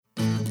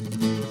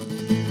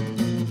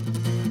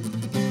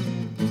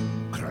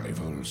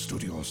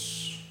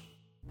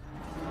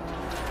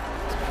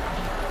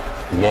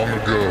Long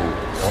ago,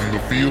 on the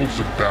fields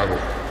of battle,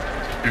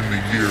 in the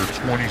year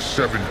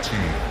 2017,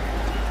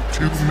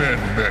 two men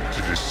met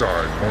to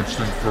decide once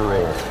and for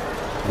all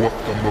what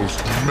the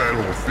most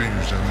metal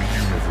things in the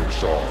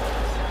universe are.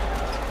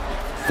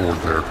 For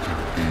there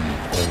can be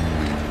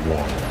only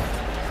one.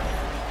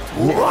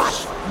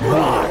 What's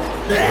more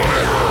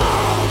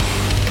metal?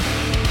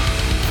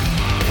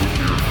 With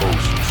your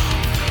hosts,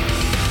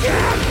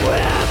 And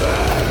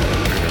Weber,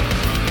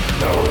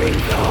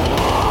 going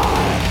on.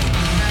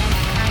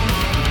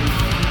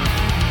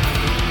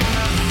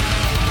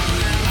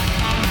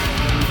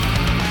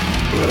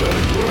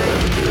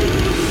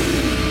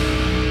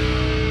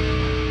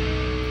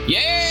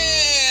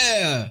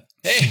 Yeah!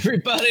 Hey,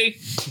 everybody.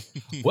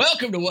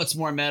 Welcome to What's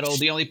More Metal,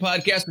 the only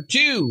podcast for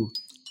two.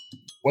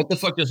 What the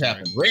fuck just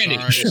happened? Randy.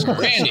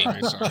 Randy.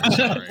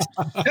 Sorry.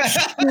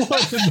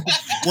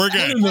 We're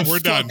good. We're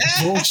done.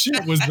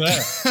 Bullshit was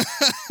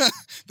that?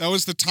 That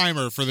was the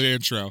timer for the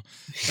intro.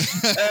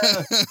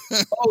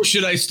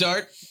 Should I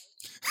start?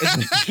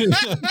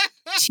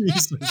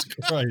 Jesus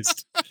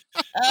Christ.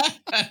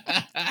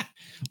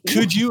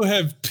 Could you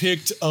have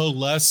picked a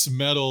less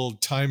metal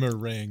timer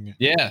ring?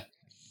 Yeah.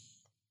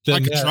 I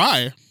could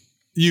try.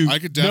 I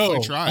could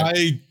definitely try.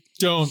 I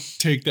don't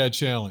take that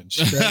challenge.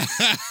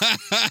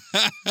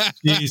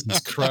 Jesus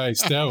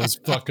Christ, that was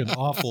fucking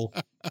awful.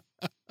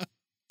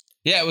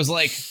 Yeah, it was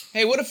like,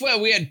 hey, what if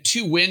we had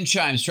two wind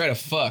chimes try to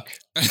fuck?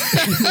 That's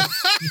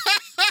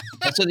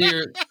what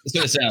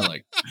it sounded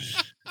like.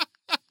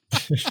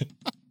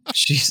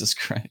 Jesus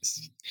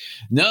Christ.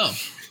 No.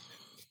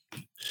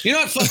 You know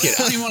what? Fuck it.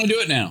 I don't even want to do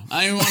it now.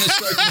 I don't even want to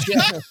start the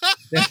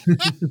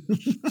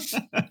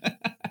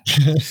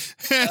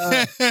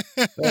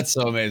show. That's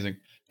so amazing.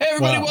 Hey,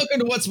 everybody. Wow. Welcome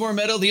to What's More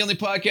Metal, the only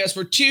podcast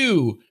where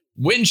two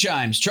wind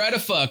chimes try to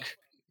fuck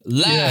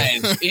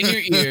live in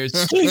your ears.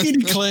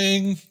 Clingity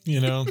clang,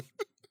 you know.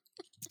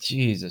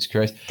 Jesus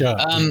Christ.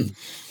 God.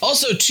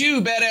 Also,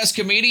 two badass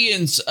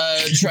comedians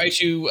try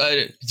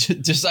to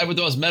decide what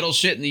the most metal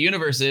shit in the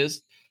universe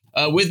is.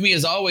 With me,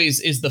 as always,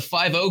 is the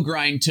 5-0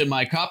 grind to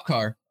my cop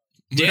car.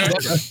 Dan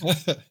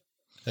Weber.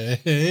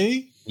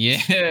 Hey.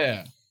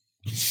 Yeah.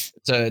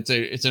 It's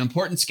an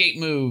important skate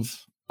move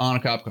on a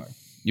cop car.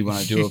 You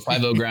want to do a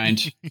 5-0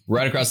 grind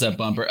right across that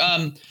bumper.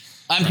 I'm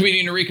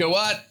comedian Enrico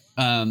Watt.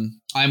 I'm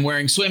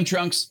wearing swim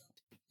trunks.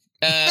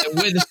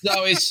 With us, as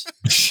always,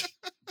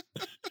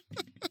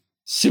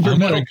 super I'm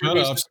metal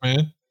wearing cutoffs,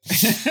 man.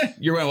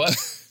 You're wearing what?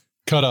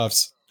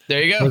 Cutoffs.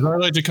 There you Or go. I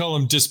like to call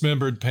them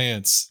dismembered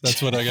pants.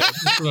 That's what I got.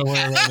 That's what I'm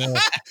wearing right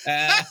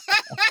now.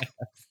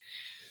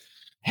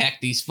 Hack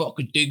these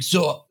fucking things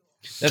up.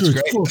 That's Good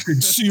great.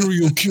 fucking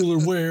serial killer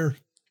wear.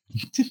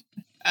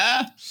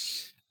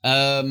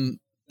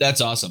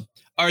 That's awesome.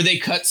 Are they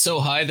cut so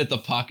high that the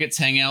pockets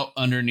hang out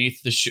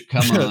underneath the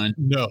Come on.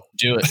 No.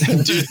 Do it.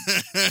 Dude,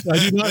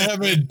 I do not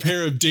have a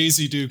pair of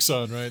Daisy Dukes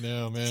on right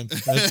now, man.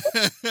 that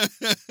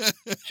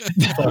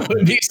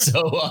would be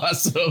so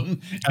awesome.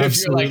 If you're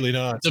Absolutely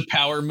like, not. it's a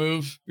power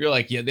move. You're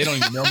like, yeah, they don't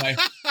even know my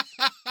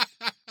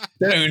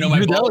Dude,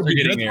 balls are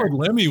getting that's there.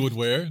 what Lemmy would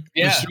wear.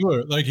 Yeah. For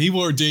sure. Like he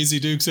wore Daisy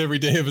Dukes every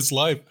day of his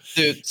life.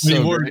 Dude,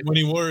 so great. When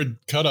he wore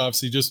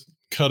cutoffs, he just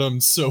cut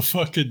them so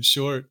fucking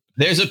short.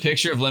 There's a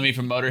picture of Lemmy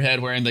from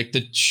Motorhead wearing like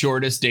the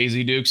shortest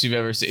Daisy Dukes you've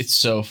ever seen. It's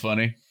so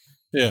funny.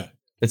 Yeah.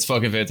 It's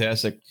fucking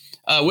fantastic.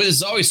 With us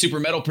as always, super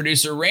metal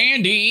producer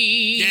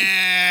Randy.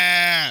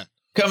 Yeah.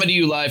 Coming to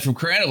you live from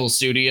Carnival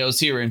Studios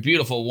here in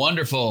beautiful,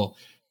 wonderful,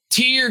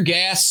 tear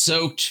gas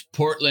soaked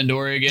Portland,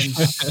 Oregon.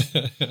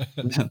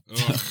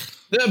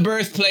 The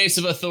birthplace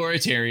of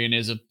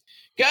authoritarianism.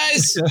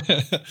 Guys,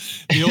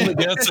 The only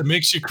gas that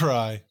makes you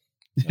cry.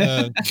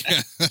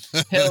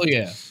 hell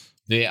yeah.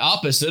 The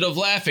opposite of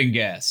laughing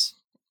gas.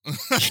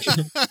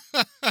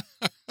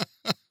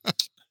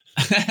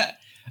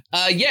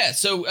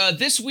 So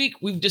this week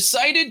we've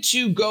decided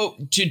to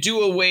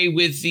do away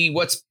with the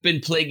What's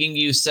Been Plaguing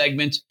You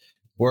segment,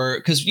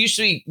 because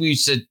usually we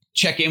used to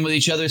check in with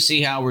each other,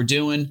 see how we're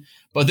doing,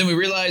 but then we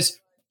realized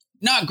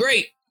not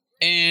great.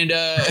 And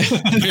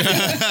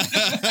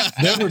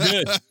Never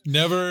good.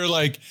 Never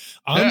like,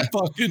 I'm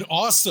fucking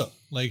awesome.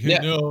 Like,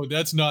 no,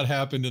 that's not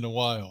happened in a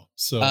while.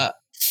 So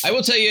I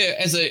will tell you,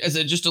 as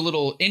a just a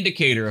little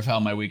indicator of how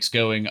my week's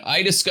going,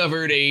 I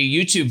discovered a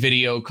YouTube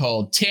video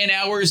called 10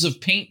 Hours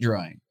of Paint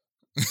Drying.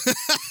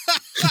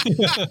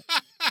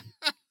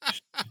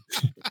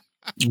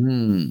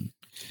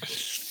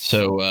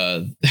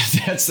 So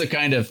that's the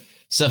kind of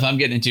stuff I'm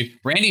getting into.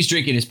 Randy's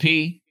drinking his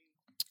pee.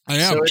 I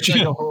am. So it's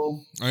like a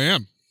whole... I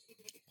am.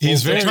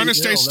 he's I'm very trying to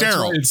stay ill. sterile.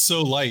 That's why it's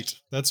so light.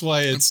 That's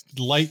why it's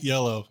light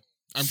yellow.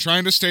 I'm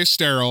trying to stay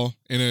sterile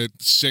in a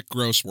sick,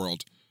 gross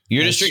world.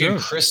 You're just drinking Sure.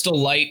 Crystal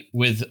Light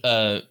with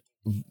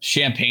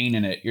champagne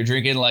in it. You're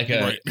drinking like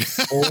a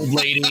old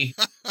lady.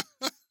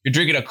 You're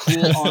drinking a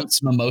cool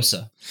aunt's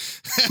mimosa.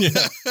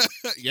 Yeah.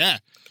 Yeah.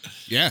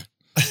 Yeah.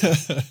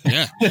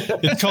 Yeah.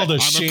 It's called a I'm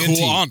a shanty.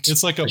 cool aunt.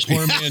 It's like a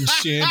poor man's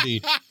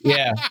shandy.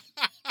 Yeah.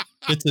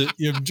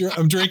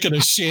 I'm drinking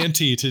a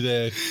shanty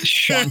today.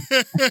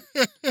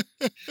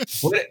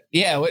 What?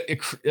 Yeah. What?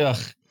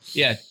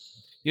 Yeah.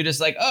 You're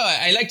just like, oh,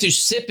 I like to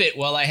sip it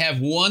while I have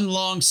one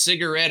long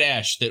cigarette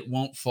ash that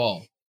won't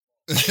fall.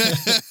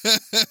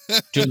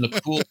 Doing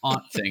the cool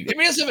aunt thing. Did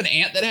you guys have an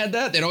aunt that had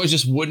that? They'd always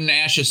just wouldn't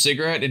ash a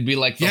cigarette. It'd be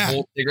like the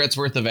whole cigarette's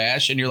worth of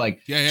ash. And you're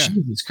like,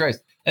 Jesus Christ.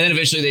 And then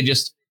eventually they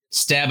just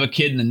stab a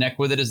kid in the neck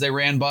with it as they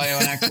ran by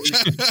on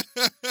accident.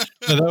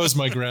 No, that was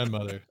my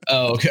grandmother.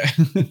 Oh, okay.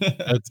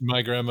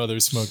 My grandmother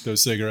smoked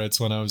those cigarettes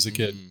when I was a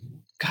kid.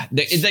 God,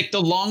 it's like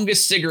the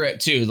longest cigarette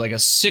too, like a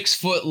 6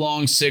 foot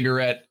long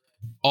cigarette,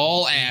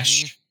 all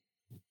ash,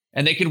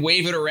 and they could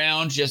wave it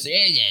around just.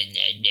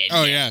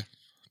 Oh yeah,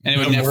 and it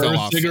would never fall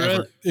off.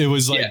 Cigarette. It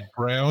was like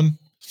brown.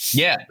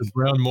 Yeah,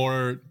 brown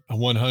more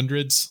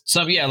 100s.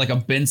 Some like a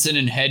Benson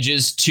and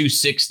Hedges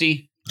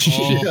 260.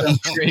 Oh,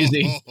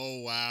 crazy!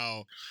 Oh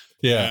wow,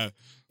 yeah,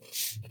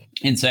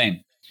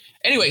 insane.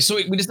 Anyway, so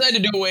we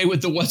decided to do away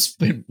with the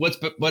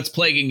what's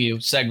plaguing you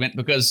segment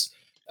because.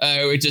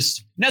 It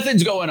just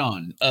nothing's going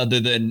on other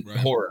than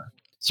horror.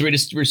 So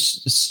we're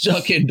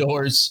stuck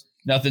indoors.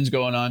 Nothing's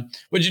going on.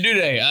 What'd you do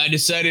today? I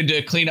decided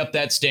to clean up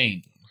that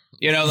stain.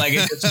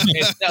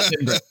 It's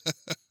nothing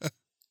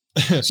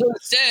great. So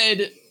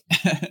instead,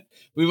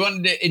 we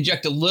wanted to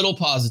inject a little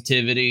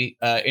positivity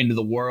into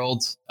the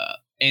world.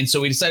 And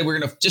so we decided we're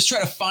going to just try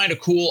to find a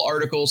cool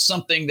article,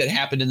 something that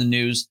happened in the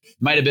news,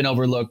 might have been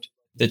overlooked.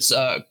 That's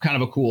kind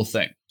of a cool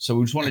thing. So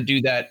we just want to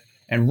do that.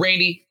 And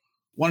Randy,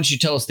 why don't you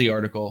tell us the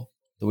article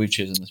that we've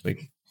chosen this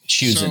week?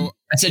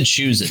 I said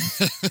choosing.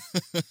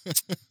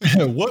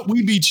 What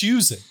we be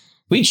choosing?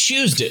 We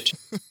choosed it.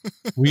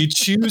 We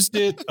choosed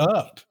it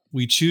up.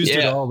 We choosed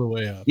it all the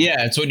way up.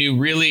 Yeah, it's when you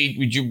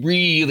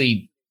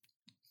really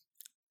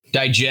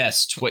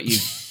digest what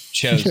you've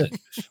chosen.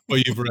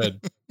 What you've read.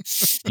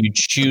 You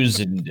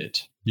chosen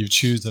it. You've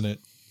chosen it.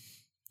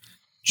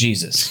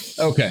 Jesus.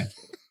 Okay.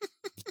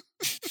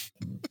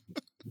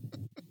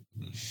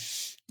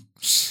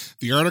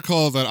 The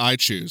article that I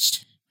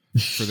choose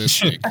for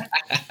this week.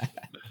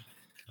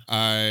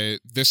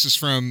 This is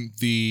from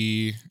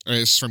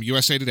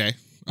USA Today.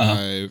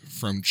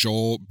 From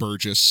Joel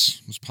Burgess.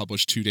 It was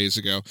published 2 days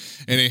ago.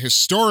 In a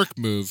historic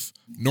move,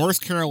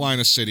 North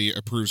Carolina City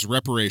approves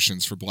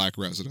reparations for Black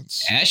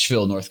residents.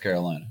 Asheville, North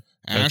Carolina.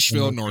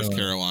 North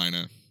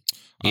Carolina.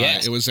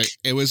 Yes. It was a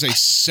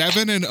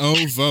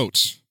 7-0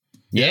 vote.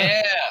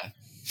 Yeah.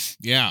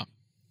 Yeah.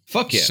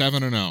 Fuck yeah.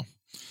 7-0.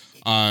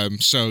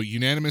 So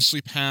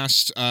unanimously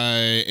passed.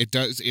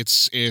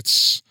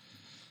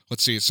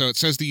 Let's see. So it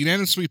says the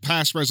unanimously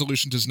passed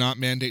resolution does not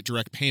mandate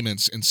direct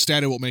payments.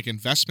 Instead, it will make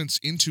investments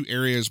into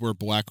areas where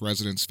Black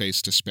residents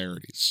face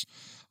disparities.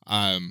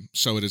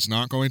 So it is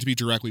not going to be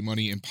directly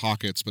money in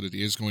pockets, but it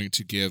is going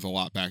to give a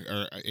lot back,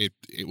 or it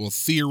will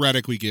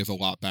theoretically give a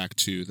lot back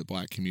to the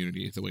Black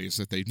community, the ways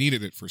that they've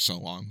needed it for so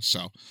long.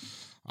 So,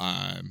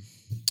 I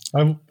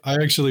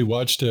actually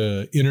watched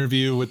an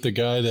interview with the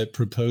guy that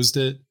proposed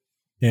it,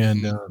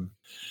 and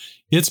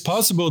it's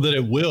possible that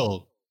it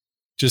will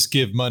just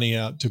give money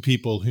out to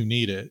people who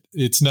need it.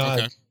 It's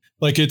not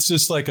like it's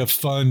just like a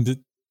fund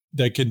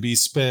that can be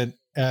spent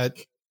at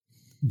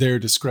their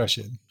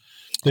discretion.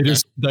 They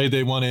just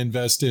they want to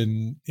invest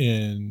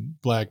in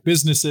Black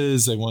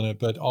businesses. They want to,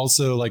 but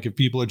also like if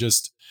people are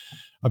just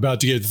about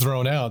to get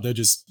thrown out, they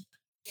just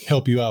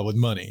help you out with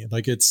money.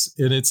 Like it's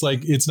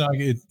not,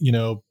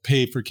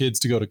 pay for kids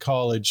to go to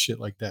college, shit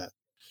like that.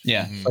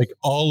 Yeah. Like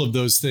all of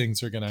those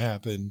things are going to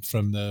happen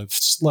from the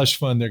slush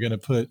fund they're going to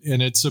put,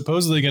 and it's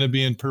supposedly going to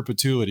be in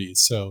perpetuity.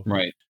 So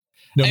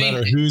no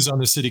matter who's on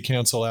the city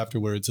council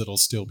afterwards, it'll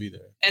still be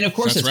there. And of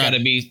course, it's got to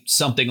be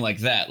something like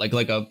that, like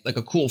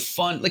a cool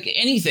fund, like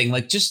anything,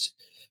 like just,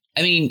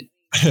 fucking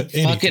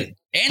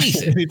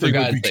anything for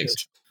God's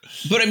sakes.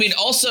 But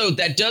also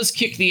that does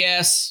kick the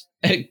ass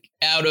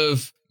out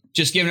of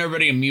just giving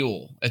everybody a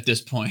mule at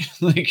this point.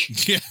 Like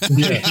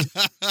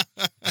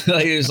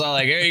it's all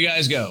like, here you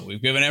guys go.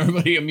 We've given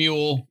everybody a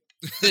mule.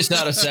 This is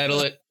how to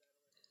settle it.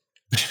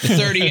 The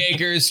 30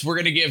 acres, we're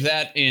going to give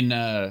that in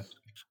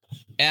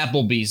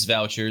Applebee's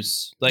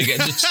vouchers, like or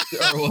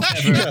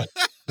whatever.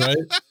 Right?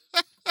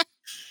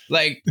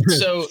 Like,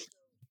 so,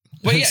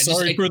 but yeah.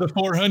 Sorry for the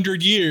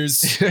 400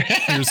 years.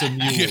 Here's a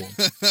mule.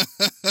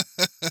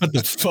 What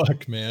the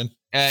fuck, man?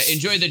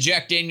 Enjoy the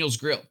Jack Daniel's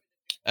grill.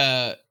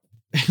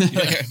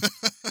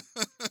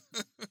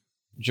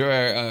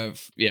 Enjoy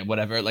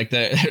whatever. Like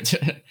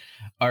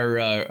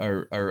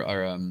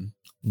our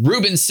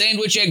Reuben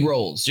sandwich egg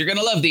rolls. You're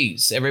gonna love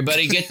these.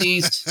 Everybody get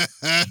these.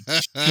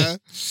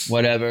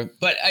 Whatever.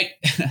 But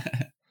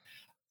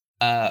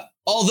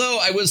although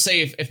I would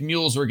say if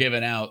mules were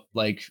given out,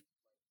 like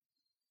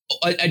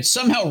I'd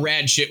somehow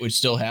rad shit would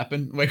still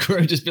happen. Like where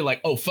I'd just be like,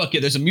 oh fuck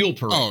yeah, there's a mule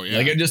parade. Oh yeah.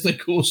 Like it just like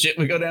cool shit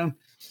would go down.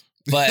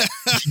 But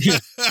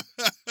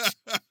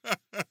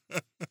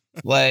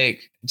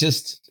like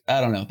just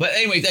I don't know. But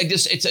anyway,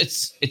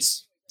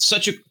 it's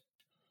such a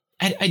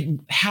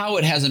how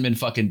it hasn't been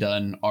fucking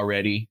done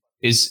already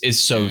is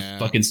so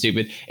fucking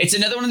stupid. It's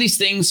another one of these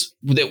things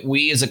that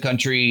we as a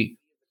country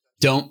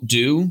don't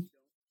do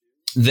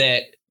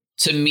that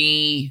to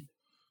me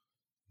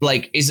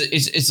like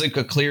is like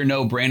a clear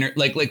no-brainer.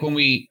 Like when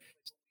we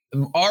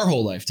our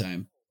whole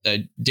lifetime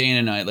Dana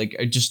and I, like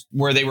just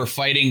where they were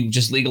fighting,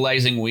 just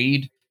legalizing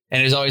weed.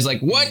 And it's always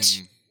like,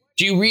 what?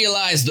 Do you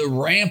realize the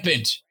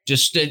rampant,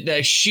 just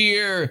the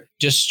sheer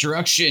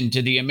destruction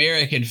to the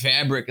American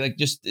fabric? Like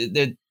just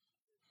the,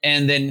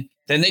 and then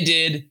they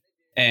did,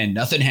 and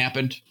nothing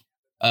happened.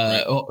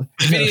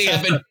 If anything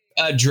happened,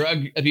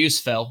 drug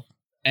abuse fell.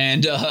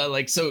 And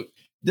like, so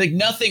like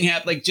nothing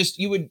happened. Like just,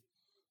 you would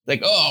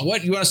like, oh,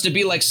 what, you want us to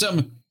be like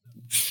some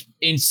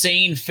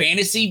insane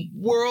fantasy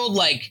world?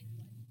 Like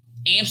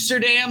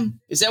Amsterdam?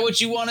 Is that what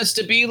you want us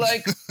to be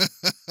like?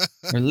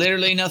 Or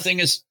literally nothing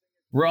is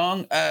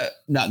wrong.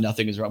 Not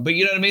nothing is wrong, but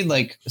you know what I mean?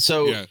 Like,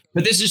 so,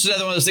 but this is just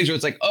another one of those things where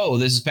it's like, oh,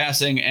 this is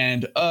passing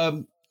and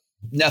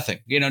nothing,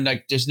 you know,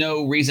 like there's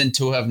no reason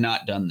to have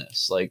not done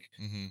this. Like,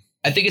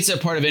 I think it's a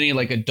part of any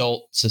like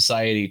adult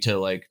society to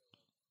like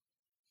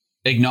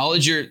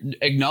acknowledge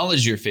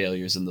your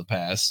failures in the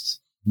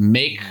past,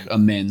 make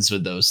amends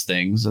with those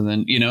things, and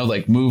then, you know,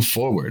 like move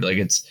forward. Like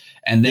it's,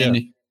 and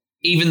then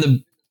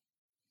even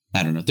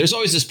I don't know, there's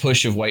always this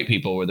push of white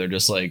people where they're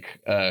just like,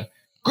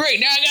 great,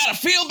 now I gotta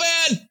feel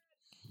bad.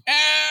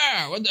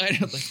 I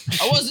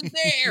wasn't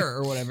there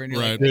or whatever. And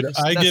right. Like, dude,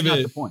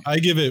 I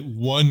give it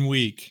 1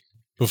 week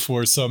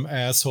before some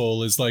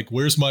asshole is like,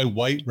 where's my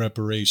white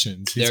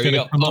reparations? There you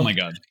go. Oh my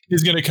God.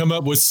 He's going to come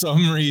up with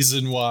some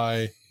reason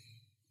why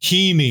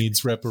he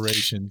needs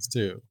reparations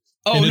too.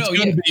 Oh, and it's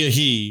going to be a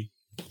he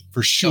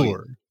for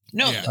sure.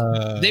 No,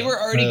 they were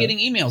already getting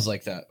emails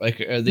like that. Like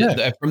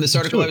from this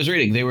article I was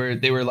reading, they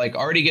were like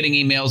already getting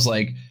emails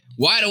like,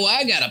 why do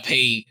I got to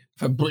pay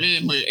for blah,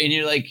 blah? And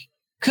you're like,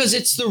 because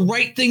it's the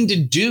right thing to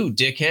do,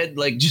 dickhead.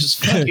 Like,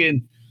 just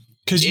fucking.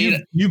 Because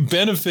you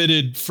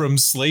benefited from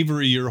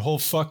slavery your whole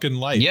fucking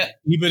life. Yeah.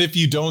 Even if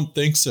you don't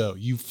think so,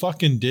 you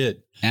fucking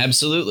did.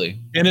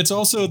 Absolutely. And it's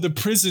also the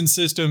prison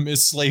system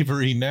is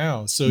slavery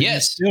now. So you're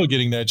still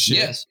getting that shit.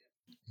 Yes.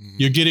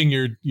 You're getting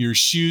your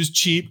shoes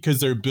cheap because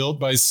they're built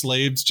by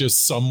slaves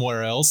just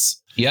somewhere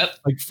else. Yep.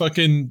 Like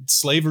fucking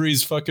slavery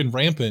is fucking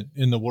rampant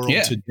in the world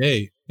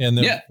today. And,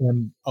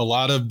 and a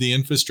lot of the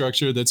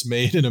infrastructure that's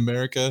made in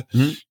America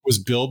was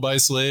built by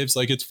slaves.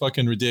 Like it's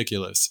fucking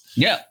ridiculous.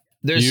 Yeah.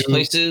 There's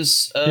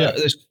places,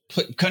 there's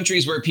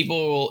countries where people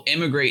will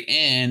immigrate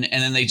in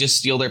and then they just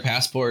steal their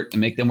passport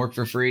and make them work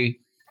for free,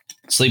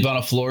 sleep on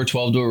a floor,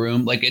 12 to a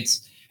room. Like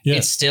it's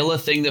still a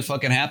thing that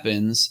fucking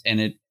happens, and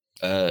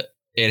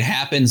it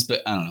happens,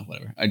 but I don't know,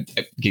 whatever. I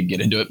could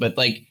get into it, but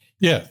like,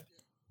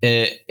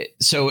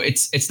 so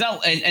it's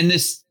not, and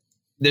this,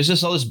 there's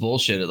just all this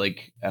bullshit.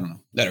 Like, I don't know,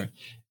 whatever.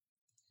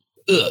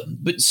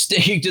 But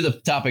sticking to the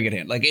topic at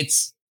hand, like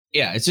it's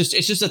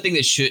just a thing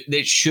that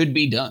should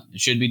be done. It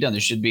should be done.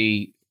 There should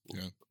be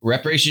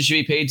reparations should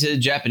be paid to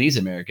Japanese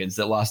Americans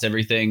that lost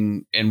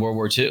everything in World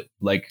War II.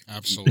 Like,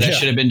 absolutely, that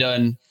should have been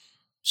done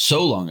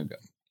so long ago.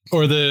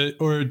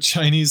 Or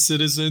Chinese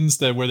citizens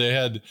where they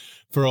had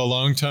for a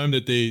long time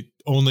that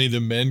only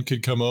the men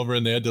could come over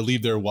and they had to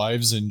leave their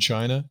wives in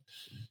China.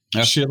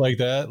 Shit like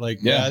that. Like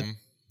that.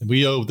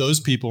 We owe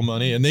those people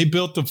money, and they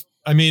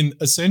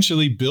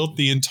essentially built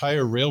the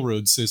entire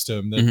railroad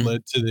system that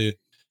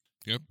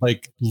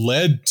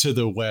led to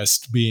the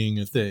West being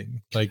a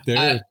thing. Like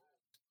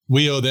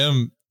we owe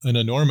them an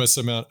enormous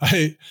amount.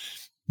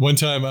 One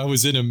time I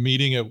was in a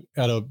meeting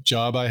at a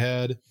job I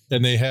had,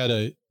 and they had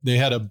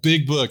a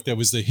big book that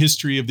was the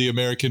history of the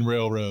American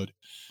Railroad.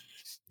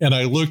 And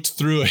I looked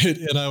through it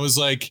and I was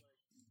like,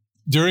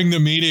 during the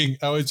meeting,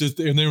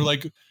 and they were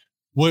like,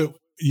 what,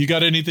 you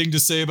got anything to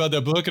say about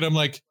that book? And I'm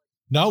like,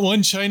 not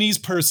one Chinese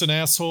person,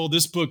 asshole.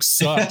 This book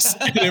sucks.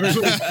 And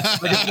everybody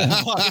got in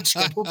a lot of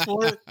trouble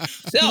for it.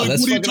 No, like,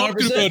 that's what are you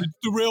talking 100%. about? It's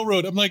the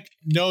railroad. I'm like,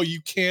 no, you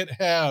can't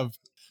have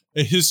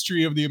a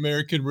history of the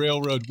American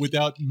Railroad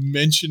without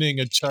mentioning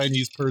a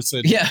Chinese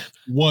person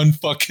one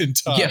fucking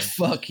time. Yeah,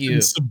 fuck you.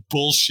 It's some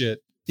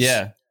bullshit.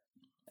 Yeah,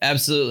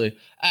 absolutely.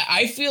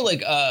 I feel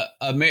like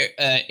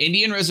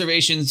Indian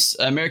reservations,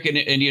 American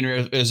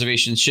Indian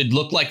reservations should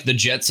look like the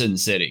Jetson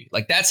City.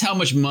 Like that's how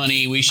much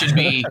money we should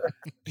be.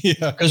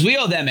 Because we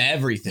owe them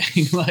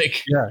everything.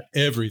 Like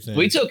everything.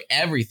 We took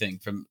everything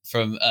from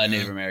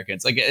Native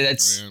Americans. Like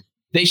that's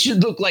they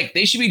should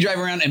be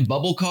driving around in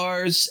bubble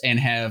cars and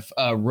have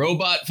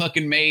robot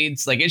fucking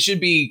maids. Like it should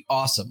be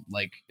awesome.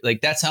 Like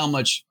that's how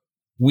much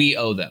we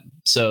owe them.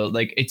 So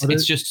like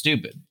it's just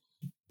stupid.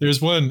 There's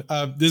one.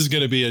 This is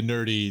going to be a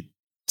nerdy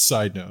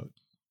side note,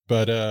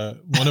 but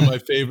one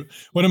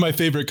of my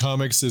favorite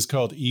comics is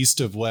called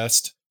East of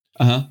West,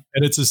 and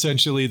it's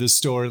essentially the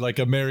story. Like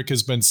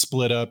America's been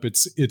split up.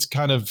 It's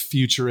kind of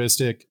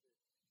futuristic,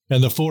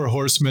 and the Four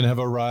Horsemen have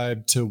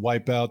arrived to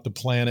wipe out the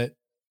planet,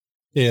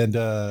 and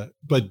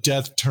but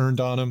death turned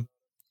on him,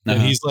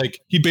 and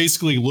he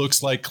basically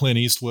looks like Clint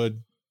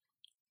Eastwood.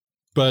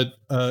 But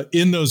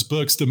in those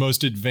books, the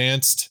most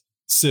advanced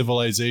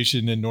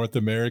civilization in North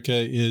America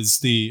is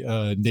the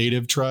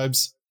native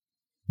tribes.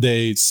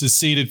 They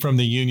seceded from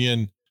the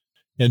Union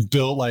and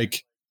built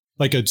like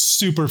a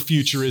super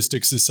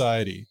futuristic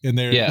society. And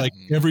they're like,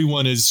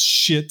 everyone is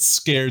shit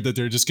scared that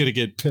they're just going to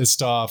get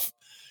pissed off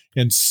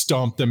and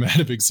stomp them out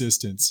of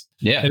existence.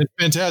 Yeah. And it's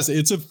fantastic.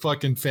 It's a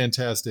fucking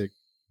fantastic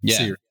Yeah.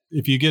 series.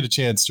 If you get a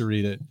chance to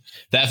read it,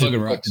 that fucking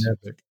rocks.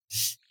 Epic.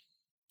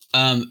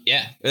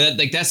 Yeah,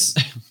 like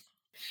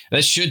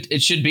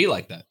it should be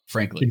like that,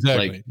 frankly.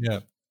 Exactly. Like, yeah.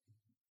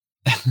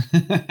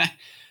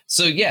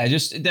 So yeah,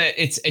 just that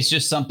it's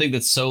just something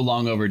that's so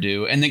long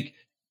overdue. And think,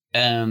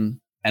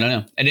 I don't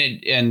know.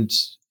 And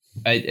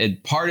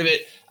part of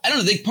it, I don't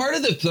know. I think part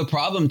of the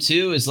problem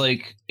too is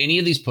like any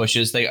of these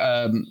pushes, they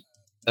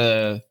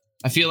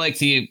I feel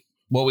like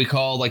what we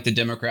call like the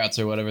Democrats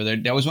or whatever,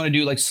 they always want to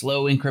do like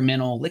slow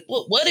incremental. Like,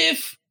 what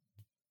if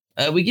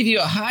we give you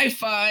a high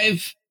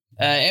five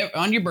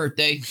on your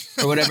birthday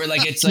or whatever?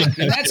 Like, it's like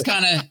that's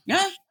kind of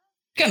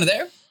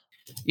there,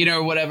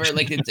 or whatever.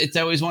 Like it's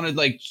always wanted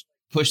like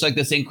push like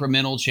this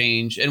incremental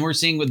change, and we're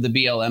seeing with the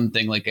BLM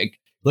thing, like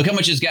look how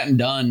much has gotten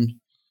done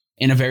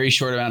in a very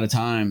short amount of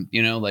time.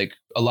 Like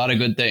a lot of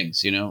good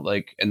things.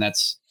 Like, and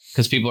that's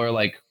because people are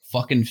like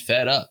fucking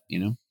fed up.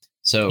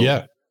 So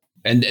yeah.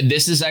 And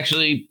this is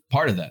actually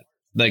part of that.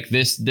 Like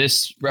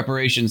this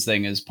reparations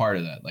thing is part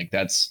of that. Like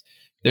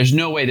there's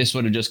no way this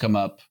would have just come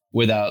up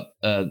without.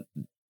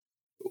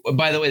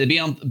 By the way, the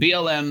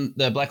BLM,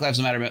 the Black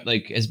Lives Matter,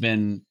 like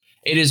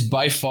it is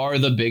by far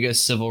the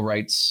biggest civil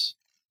rights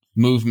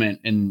movement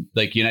in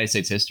like United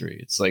States history.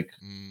 It's like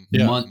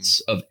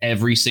months of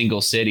every single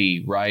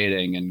city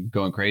rioting and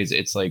going crazy.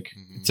 It's like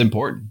it's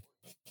important.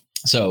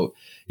 So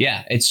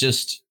yeah, it's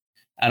just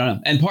I don't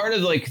know. And part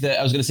of like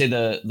I was gonna say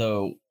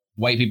the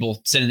white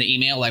people sending the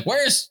email like,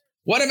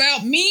 what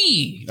about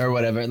me or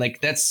whatever?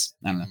 Like I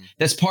don't know.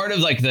 That's part of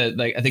like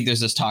I think there's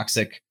this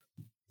toxic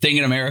thing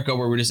in America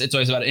where it's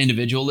always about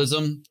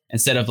individualism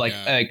instead of like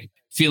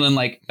feeling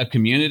like a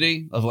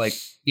community of like,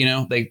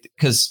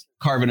 because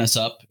carving us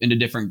up into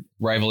different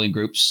rivaling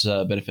groups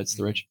benefits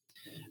the rich.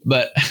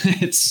 But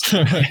it's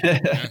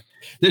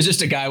there's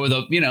just a guy with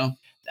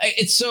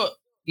it's so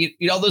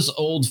all those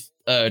old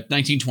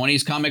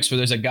 1920s comics where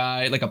there's a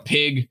guy like a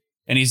pig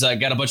and he's like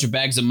got a bunch of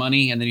bags of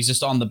money and then he's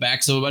just on the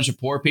backs of a bunch of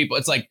poor people.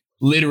 It's like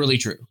literally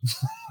true.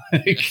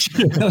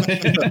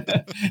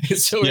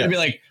 So we're gonna be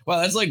like,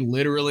 wow, that's like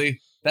literally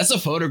that's a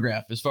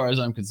photograph as far as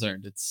I'm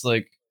concerned. It's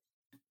like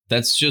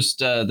that's just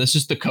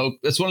the Coke.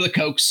 That's one of the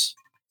Cokes.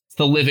 It's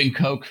the living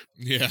Coke.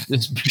 Yeah.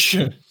 It's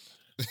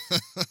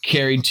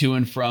carried to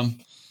and from.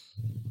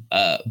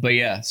 But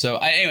yeah, so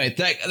anyway,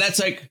 that's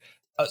like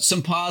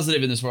some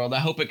positive in this world. I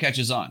hope it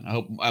catches on. I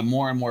hope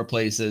more and more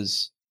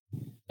places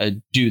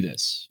do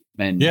this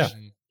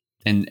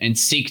and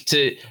seek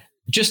to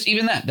just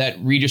even that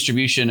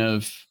redistribution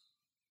of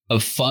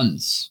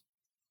funds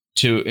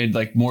to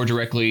like more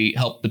directly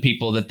help the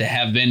people that they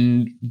have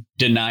been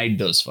denied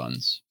those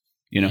funds.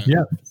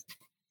 Yeah,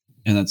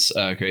 and that's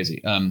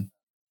crazy.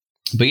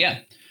 But yeah,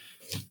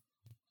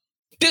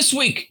 this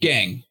week,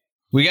 gang,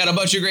 we got a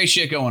bunch of great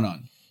shit going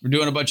on. We're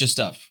doing a bunch of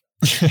stuff.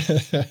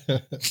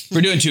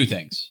 We're doing two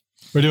things.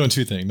 We're doing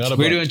two things.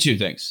 We're doing two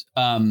things.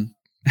 I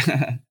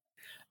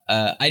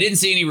didn't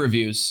see any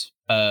reviews.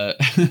 So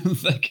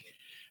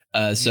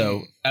I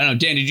don't know.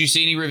 Dan, did you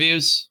see any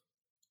reviews?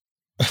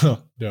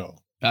 No,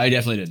 I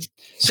definitely didn't.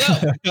 So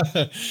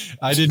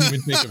I didn't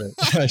even think of it.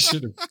 I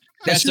should have.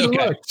 That's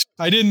okay. Looked.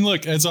 I didn't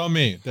look. That's on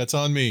me.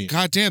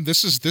 God damn,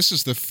 this is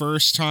the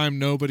first time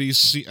nobody's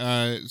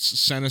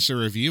sent us a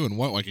review in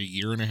like a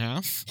year and a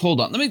half. Hold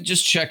on, let me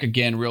just check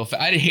again real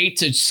fast. I'd hate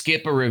to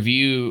skip a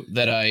review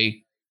that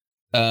I.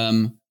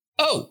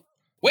 Oh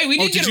wait, we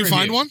did. Did you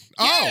find one?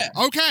 Yeah.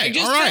 Oh, okay. I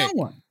just found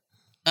one.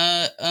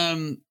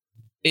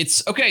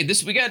 It's okay.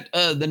 We got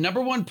the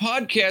number one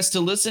podcast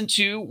to listen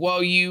to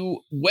while you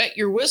wet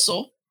your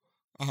whistle.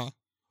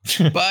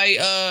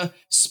 By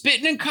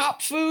Spittin' and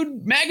Cop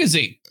Food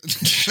magazine.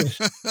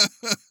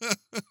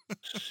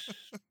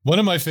 One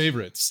of my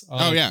favorites.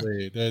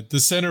 Honestly. The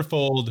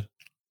centerfold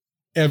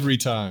every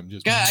time.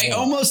 Just I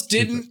almost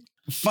didn't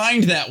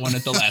find that one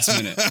at the last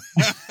minute.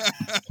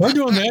 We're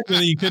doing that,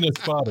 then you couldn't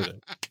have spotted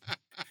it.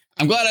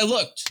 I'm glad I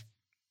looked.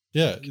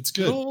 Yeah, it's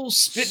good. Cool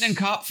Spittin' and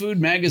Cop Food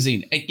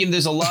magazine. Again,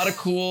 there's a lot of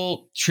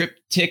cool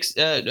tips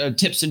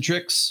and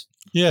tricks.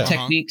 Yeah,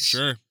 techniques.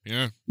 Sure.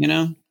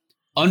 Yeah.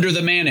 Under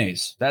the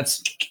mayonnaise.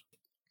 That's,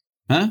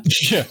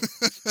 Yeah,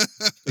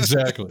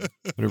 exactly.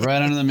 Put it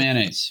right under the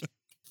mayonnaise.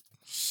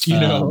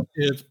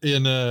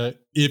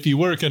 If you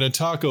work in a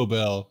Taco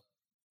Bell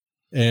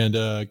and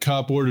a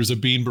cop orders a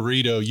bean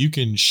burrito, you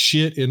can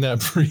shit in that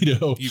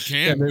burrito. You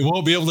can. And they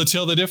won't be able to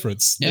tell the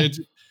difference. Yeah.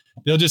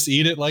 They'll just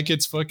eat it like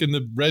it's fucking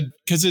the red,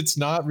 because it's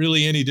not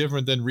really any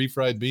different than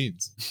refried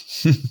beans.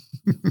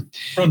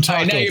 From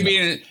Taco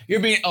Bell. You're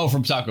being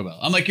from Taco Bell.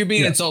 I'm like, you're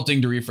being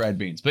insulting to refried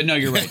beans, but no,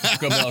 you're right.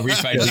 Taco Bell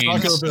refried beans.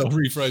 Taco Bell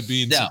refried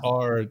beans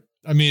are.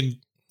 I mean,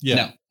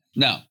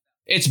 no,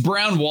 it's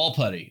brown wall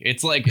putty.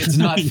 It's like it's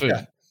not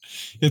food.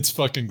 It's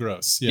fucking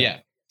gross.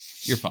 Yeah,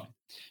 you're fine.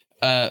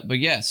 But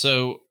yeah,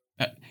 so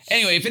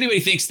anyway, if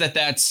anybody thinks that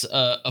that's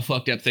a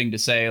fucked up thing to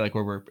say, like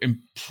where we're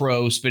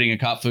pro spitting and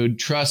cop food,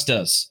 trust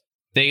us.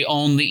 They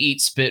only eat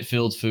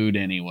spit-filled food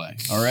anyway.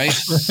 All right.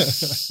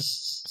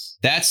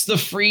 That's the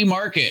free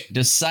market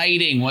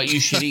deciding what you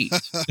should eat.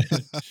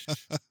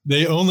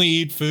 They only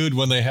eat food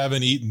when they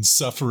haven't eaten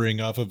suffering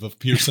off of a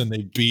person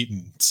they've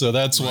beaten. So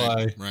that's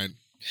why. Right.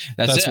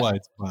 That's why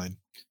it's fine.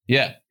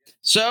 Yeah.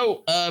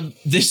 So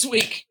this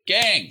week,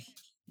 gang,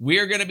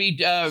 we're going to be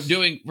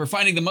we're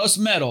finding the most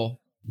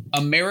metal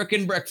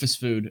American breakfast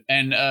food.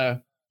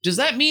 And does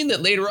that mean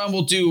that later on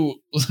we'll do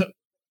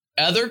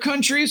other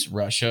countries,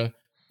 Russia,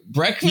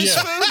 breakfast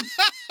food?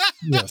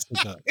 Yes, it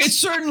does. It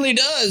certainly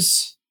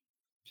does.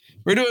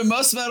 We're doing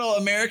most metal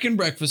American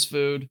breakfast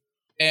food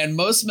and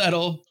most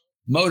metal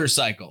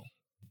motorcycle.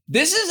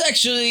 This is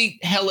actually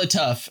hella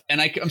tough.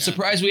 And I'm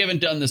surprised we haven't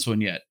done this one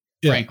yet,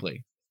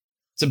 frankly.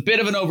 It's a bit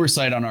of an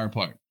oversight on our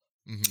part.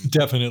 Mm-hmm.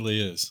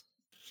 Definitely is.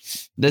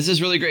 This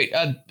is really great.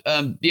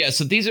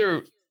 So these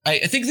are, I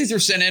think these are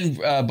sent in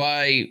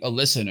by a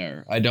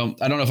listener. I don't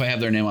know if I have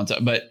their name on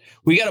top, but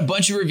we got a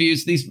bunch of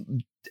reviews.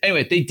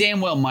 Anyway, they damn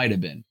well might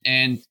have been.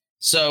 And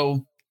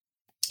so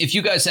if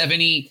you guys have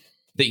any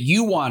that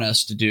you want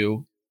us to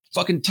do,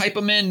 fucking type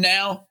them in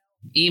now,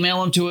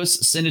 email them to us,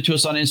 send it to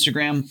us on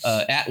Instagram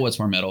at What's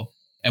More Metal.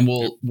 And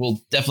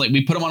we'll definitely,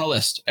 we put them on a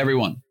list,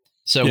 everyone.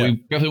 So we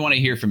definitely want to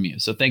hear from you.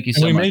 So thank you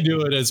so much. We may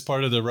do it as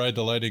part of the Ride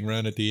the Lightning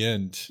round at the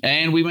end.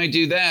 And we might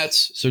do that.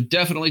 So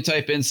definitely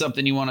type in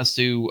something you want us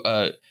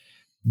to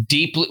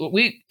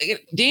deeply.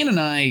 Dan and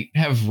I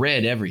have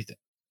read everything.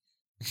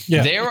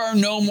 Yeah. There are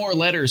no more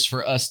letters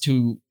for us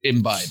to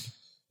imbibe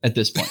at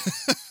this point.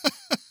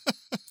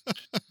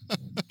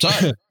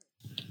 Sorry.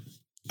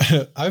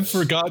 I've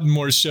forgotten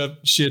more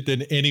shit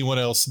than anyone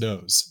else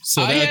knows.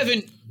 So I have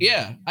an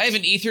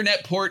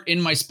Ethernet port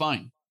in my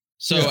spine.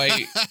 So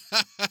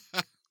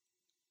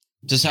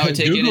just how I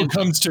take Google it in.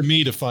 Comes to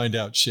me to find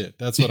out shit.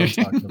 That's what I'm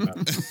talking about.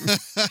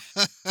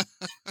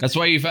 That's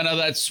why you found out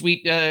that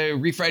sweet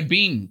refried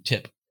bean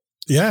tip.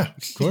 Yeah,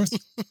 of course.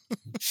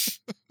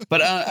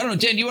 But I don't know,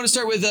 Dan, do you want to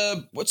start with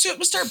let's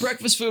start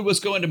breakfast food, let's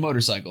go into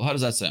motorcycle. How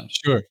does that sound?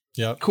 Sure.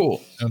 Yeah.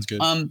 Cool. Sounds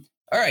good.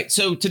 All right.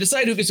 So to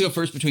decide who gets to go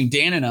first between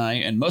Dan and I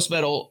and most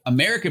metal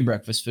American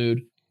breakfast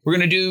food, we're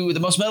going to do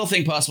the most metal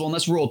thing possible, and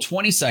let's roll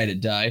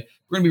 20-sided die.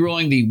 We're going to be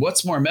rolling the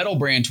What's More Metal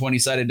brand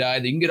 20-sided die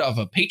that you can get off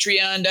of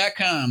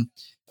patreon.com.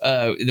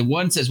 The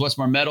one says What's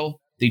More Metal.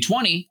 The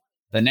 20,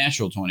 the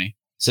natural 20,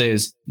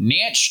 says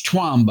Natch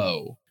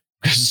Twombo,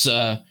 because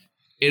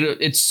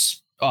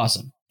it's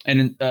awesome.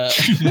 And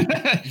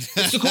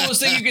it's the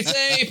coolest thing you could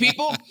say,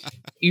 people.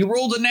 You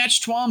rolled a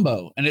Natch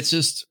Twombo, and it's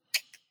just,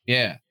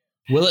 yeah.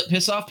 Will it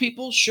piss off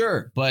people?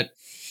 Sure, but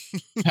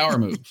power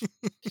move.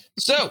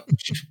 So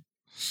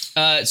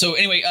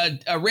anyway,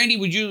 Randy,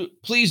 would you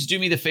please do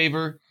me the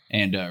favor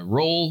and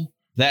roll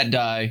that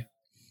die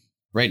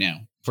right now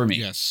for me?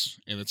 Yes,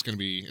 and it's gonna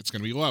be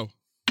low.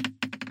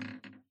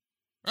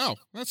 Oh,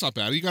 that's not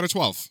bad. You got a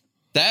 12.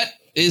 That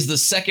is the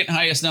second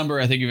highest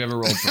number I think you've ever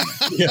rolled for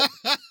me.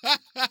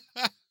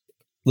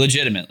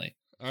 Legitimately.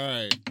 All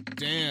right,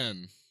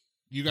 Dan,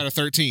 you got a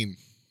 13.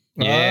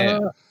 Yeah.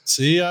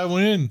 See, I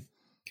win.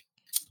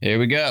 Here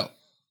we go.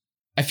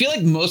 I feel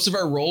like most of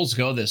our rolls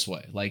go this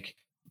way, like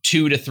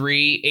 2 to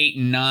 3, 8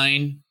 and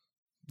 9.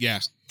 Yeah.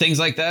 Things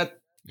like that.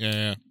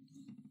 Yeah.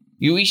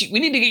 We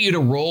need to get you to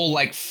roll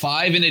like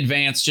 5 in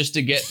advance just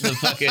to get the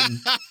fucking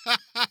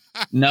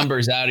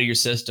numbers out of your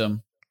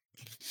system.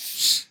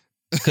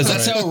 Because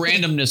that's how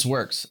randomness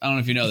works. I don't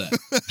know if you know that.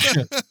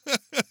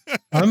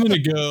 I'm going to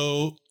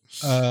go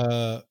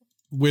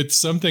with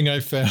something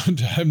I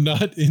found. I'm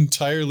not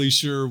entirely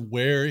sure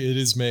where it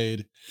is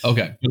made.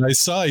 Okay. But I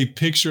saw a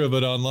picture of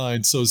it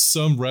online. So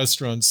some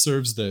restaurant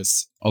serves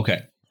this.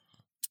 Okay.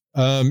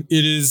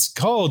 It is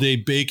called a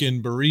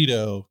bacon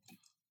burrito.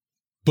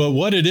 But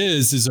what it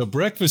is a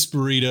breakfast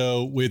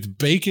burrito with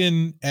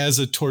bacon as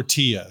a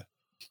tortilla.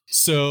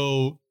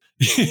 So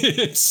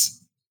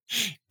it's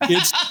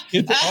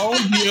all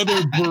of the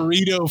other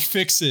burrito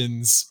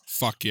fixins.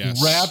 Fuck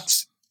yes.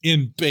 Wrapped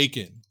in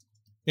bacon.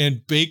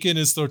 And bacon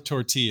is the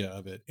tortilla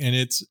of it. And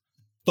it's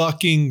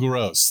fucking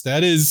gross.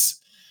 I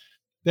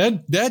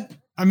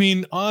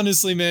mean,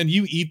 honestly, man,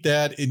 you eat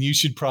that and you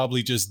should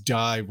probably just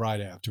die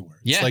right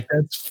afterwards. Yeah. Like,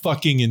 that's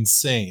fucking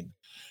insane.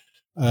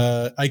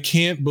 I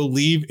can't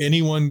believe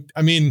anyone.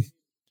 I mean,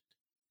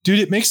 dude,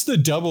 it makes the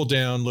Double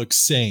Down look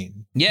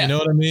sane. Yeah. You know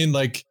what I mean?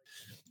 Like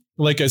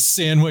a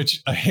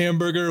sandwich, a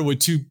hamburger with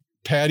 2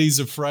 patties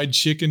of fried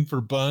chicken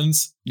for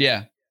buns.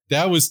 Yeah.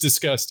 That was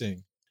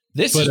disgusting.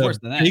 This is worse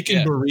than that.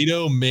 Bacon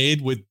burrito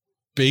made with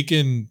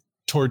bacon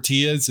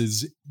tortillas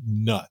is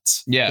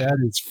nuts. Yeah. That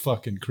is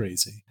fucking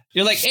crazy.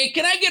 You're like, hey,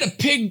 can I get a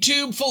pig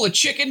tube full of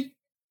chicken?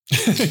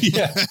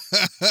 Yeah.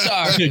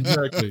 Sorry.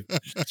 Exactly.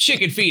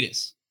 Chicken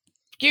fetus.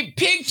 Get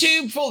pig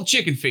tube full of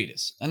chicken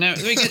fetus. And then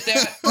let me get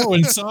that. Oh,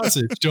 and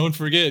sausage. Don't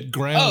forget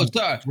ground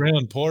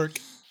pork.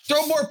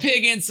 Throw more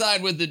pig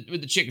inside with the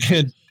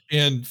chicken.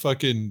 And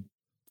fucking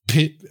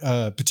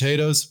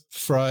potatoes,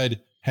 fried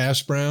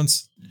hash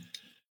browns.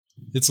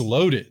 It's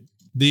loaded.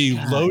 The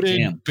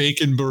loaded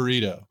bacon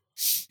burrito.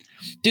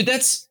 Dude,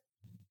 that's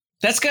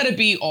got to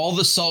be all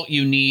the salt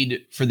you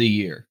need for the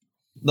year.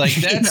 Like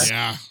that's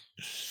yeah.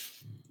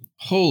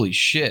 Holy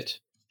shit.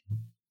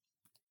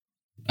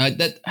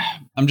 That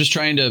I'm just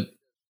trying to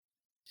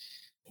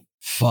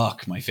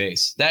fuck my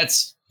face.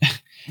 That's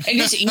and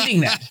just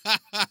eating that.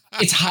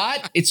 It's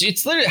hot.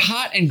 It's literally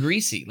hot and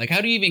greasy. Like,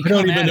 how do you even? I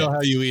don't even know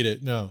how you eat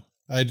it. No,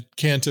 I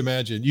can't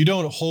imagine. You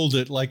don't hold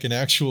it like an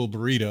actual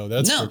burrito.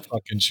 That's for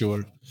fucking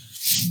sure.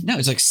 No,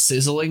 it's like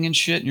sizzling and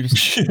shit. And you're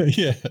just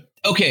yeah.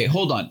 Okay,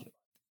 hold on.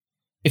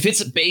 If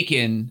it's a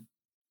bacon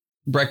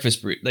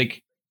breakfast burrito,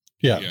 like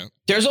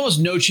there's almost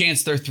no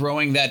chance they're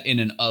throwing that in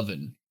an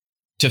oven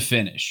to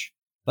finish.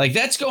 Like,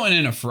 that's going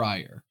in a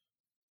fryer.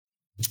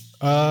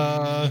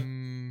 Why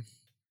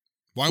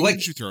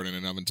wouldn't you throw it in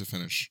an oven to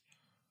finish?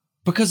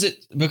 Because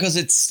it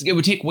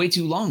would take way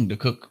too long to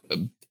cook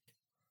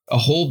a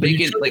whole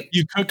bacon.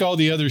 You cook all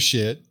the other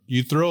shit.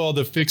 You throw all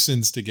the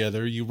fixins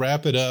together. You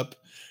wrap it up.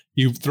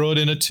 You throw it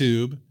in a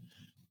tube.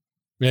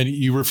 And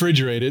you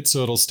refrigerate it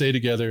so it'll stay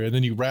together. And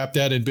then you wrap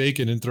that in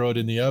bacon and throw it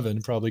in the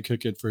oven. Probably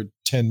cook it for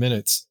 10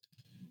 minutes.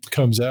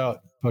 Comes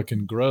out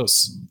fucking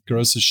gross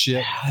as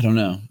shit. I don't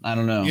know.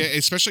 Yeah,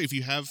 especially if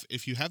you have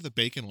the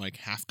bacon like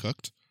half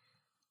cooked.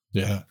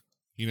 Yeah.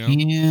 You know?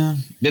 Yeah.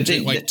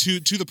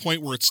 To the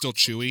point where it's still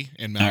chewy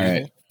and malleable. All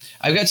right.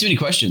 I've got too many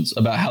questions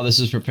about how this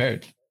is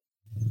prepared.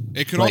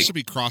 It could also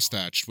be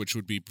cross-thatched, which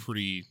would be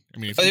pretty. I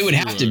mean, it would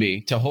have to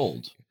be to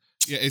hold.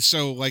 Yeah.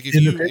 So like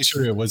in the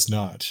picture, it was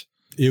not.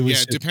 It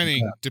was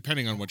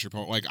depending on what you're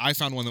putting. Like, I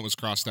found one that was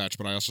cross-thatched,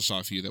 but I also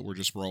saw a few that were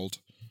just rolled.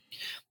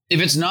 If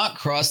it's not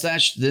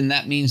cross-thatched, then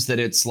that means that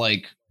it's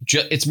like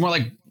it's more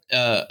like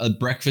a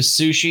breakfast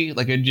sushi.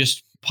 Like, it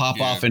just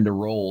pop off into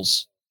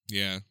rolls.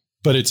 Yeah,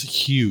 but it's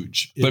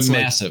huge. But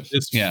massive.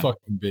 It's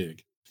fucking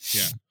big.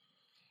 Yeah.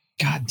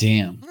 God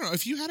damn. I don't know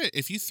if you had it.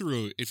 If you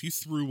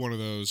threw one of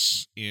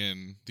those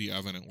in the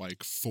oven at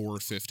like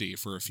 450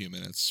 for a few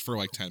minutes, for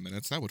like 10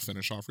 minutes, that would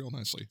finish off real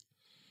nicely.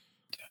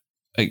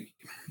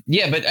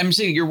 Yeah, but I'm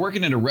saying you're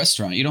working at a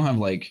restaurant. You don't have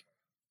like.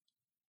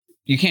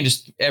 You can't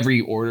just every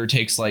order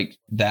takes like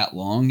that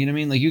long. You know what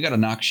I mean? Like, you got to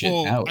knock shit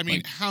out. I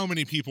mean, how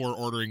many people are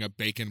ordering a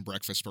bacon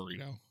breakfast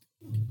burrito?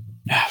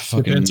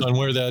 Depends on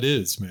where that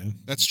is, man.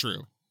 That's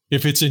true.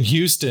 If it's in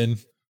Houston,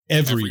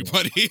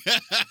 everybody.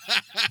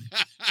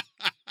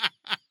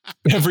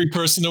 Every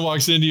person that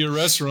walks into your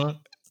restaurant.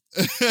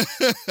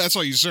 That's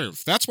all you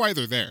serve. That's why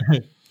they're there.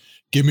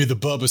 Give me the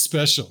Bubba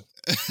special.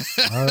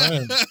 All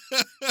right.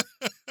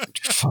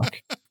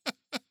 Fuck.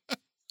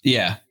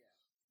 Yeah.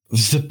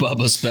 The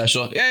Bubba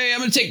special. Hey, I'm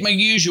going to take my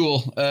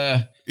usual.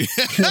 I'm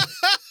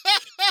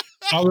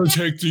going to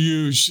take the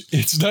usual.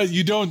 It's not,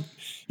 you don't,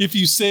 if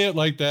you say it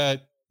like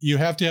that, you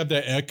have to have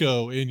that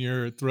echo in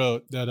your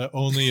throat that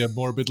only a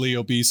morbidly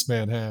obese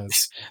man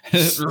has.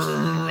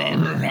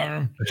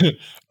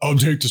 I'll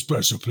take the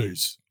special,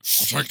 please.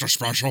 I'll take the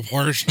special,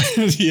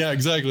 please. Yeah,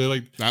 exactly.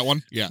 Like that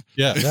one. Yeah.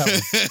 Yeah.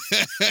 That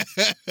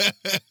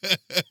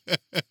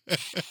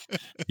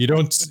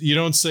one. You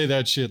don't say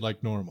that shit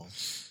like normal.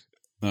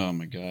 Oh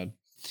my God.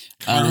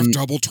 Can I have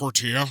double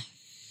tortilla?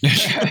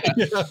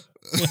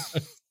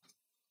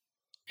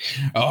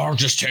 I'll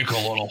just take a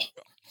little.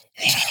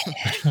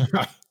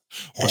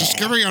 Just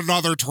give me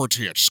another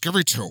tortilla. Just give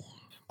me two.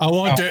 I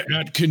want the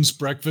Atkins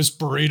breakfast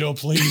burrito,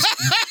 please.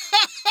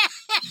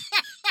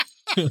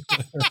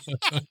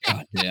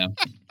 God damn.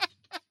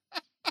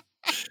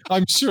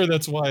 I'm sure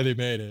that's why they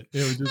made it. It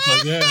was just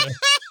like, yeah.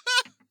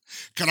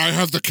 Can I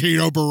have the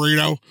keto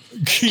burrito?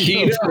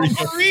 Keto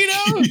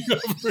burrito? Keto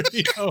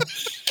burrito.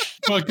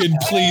 Fucking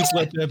please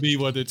let that be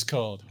what it's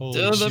called. Holy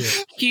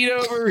shit.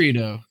 Keto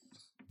burrito.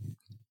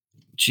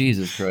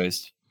 Jesus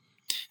Christ.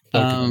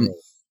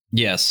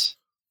 Yes.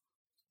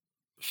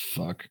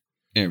 Fuck.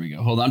 There we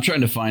go. Hold on. I'm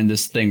trying to find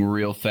this thing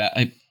real fast.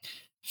 I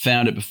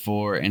found it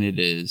before, and it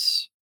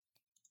is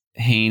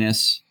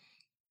heinous.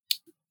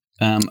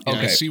 Okay.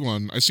 I see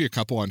one. I see a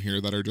couple on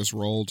here that are just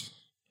rolled.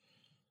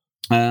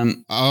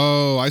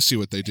 I see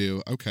what they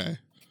do. Okay.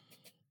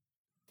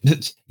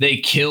 They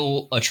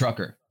kill a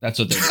trucker. That's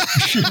what they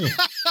do.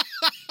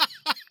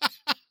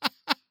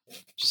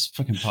 Just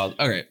fucking pause.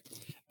 All right.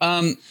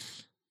 All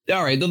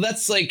right.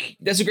 That's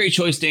a great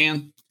choice,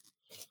 Dan.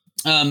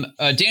 Dan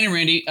and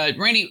Randy.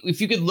 Randy,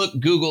 if you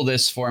could Google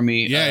this for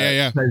me.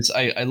 Yeah. Because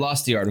I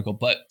lost the article,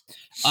 but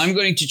I'm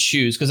going to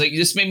choose because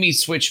this made me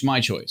switch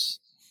my choice.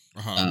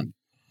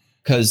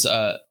 Because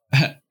I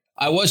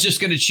was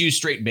just going to choose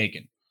straight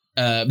bacon.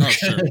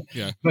 Sure.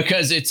 Yeah.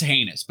 Because it's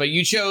heinous, but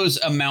you chose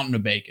a mountain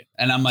of bacon,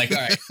 and I'm like, all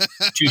right,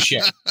 touche.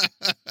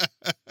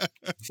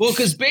 Well,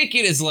 because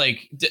bacon is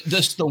like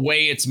just the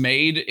way it's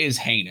made is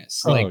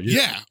heinous. Like,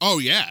 oh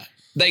yeah.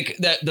 Like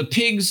the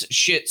pigs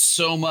shit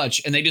so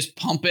much, and they just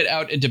pump it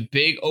out into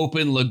big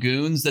open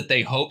lagoons that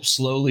they hope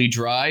slowly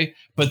dry,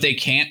 but they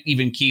can't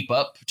even keep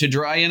up to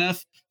dry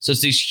enough. So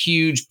it's these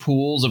huge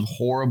pools of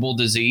horrible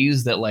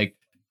disease that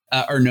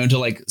are known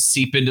to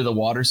seep into the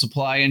water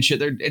supply and shit.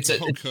 It's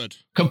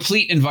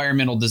complete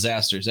environmental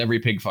disasters. Every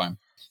pig farm,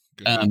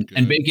 good.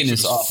 And bacon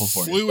is awful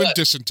for it. Flu and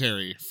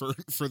dysentery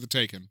for the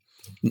taken.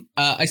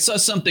 I saw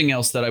something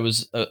else that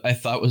I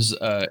thought was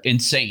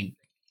insane,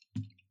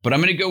 but I'm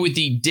going to go with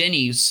the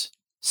Denny's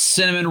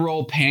cinnamon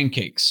roll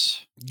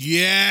pancakes.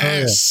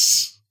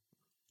 Yes.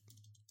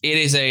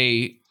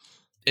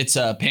 It's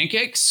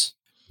pancakes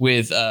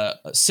with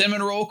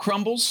cinnamon roll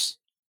crumbles,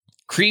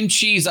 cream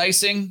cheese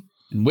icing,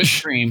 and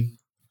whipped cream.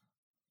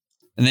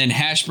 And then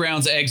hash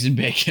browns, eggs, and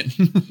bacon.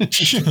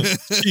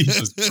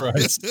 Jesus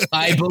Christ.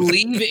 I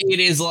believe it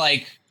is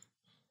like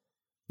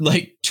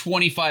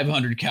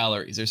 2,500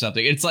 calories or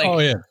something. It's like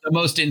the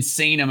most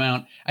insane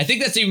amount. I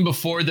think that's even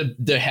before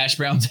the hash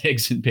browns,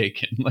 eggs, and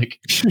bacon. Like,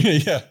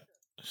 yeah,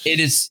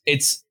 it's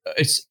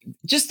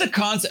just the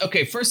concept.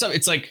 Okay, first off,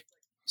 it's like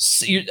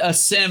a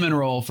salmon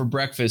roll for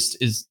breakfast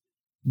is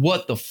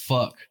what the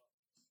fuck?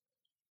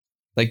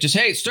 Like, just,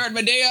 hey, start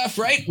my day off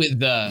right with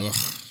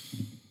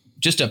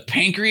just a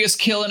pancreas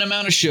killing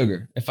amount of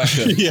sugar, if I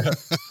could. Yeah.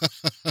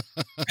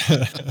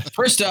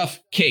 First off,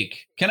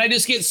 cake. Can I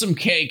just get some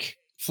cake?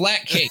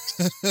 Flat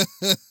cakes.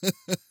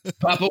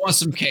 Papa wants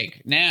some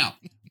cake. Now,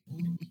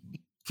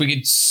 if we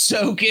could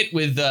soak it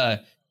with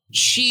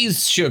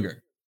cheese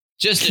sugar,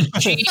 just a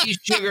cheese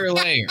sugar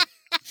layer.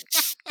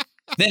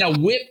 Then a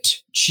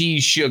whipped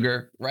cheese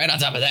sugar right on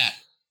top of that.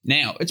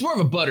 Now, it's more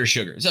of a butter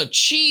sugar. So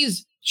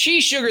cheese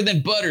sugar,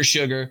 then butter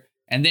sugar.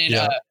 And then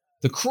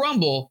the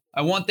crumble,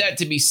 I want that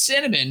to be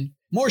cinnamon,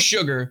 more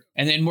sugar,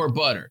 and then more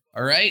butter.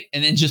 All right.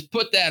 And then just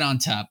put that on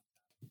top.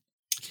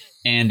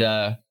 And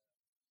I'll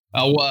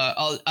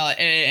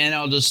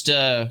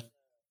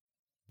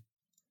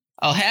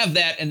have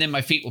that, and then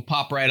my feet will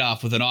pop right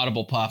off with an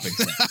audible popping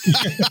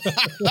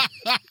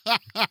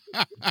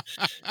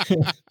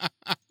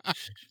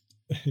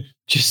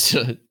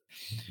sound.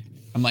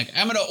 I'm like,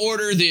 I'm gonna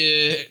order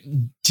the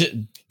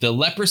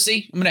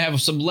leprosy. I'm gonna have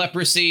some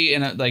leprosy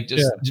and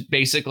just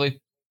basically,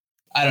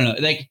 I don't know.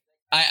 Like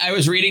I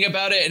was reading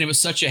about it, and it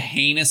was such a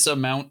heinous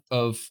amount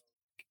of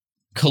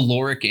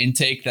caloric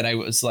intake that I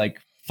was like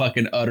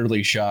fucking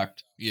utterly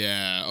shocked.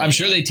 Yeah, I'm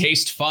sure they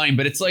taste fine,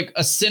 but it's like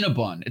a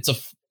Cinnabon. It's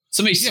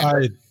somebody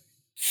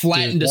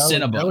flattened a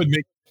Cinnabon. That would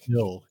make you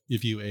ill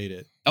if you ate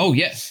it. Oh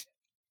yes,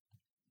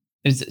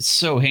 it's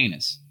so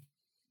heinous.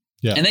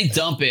 Yeah, and they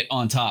dump it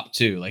on top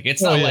too. Like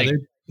it's not like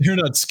they're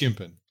not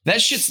skimping.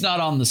 That shit's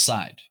not on the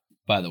side.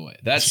 By the way,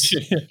 that's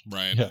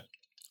right. Yeah.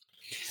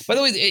 By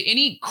the way,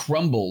 any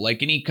crumble,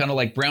 like any kind of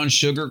like brown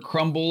sugar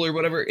crumble or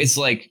whatever, it's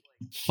like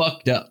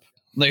fucked up.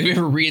 Like, have you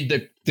ever read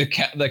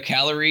the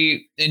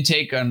calorie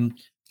intake on,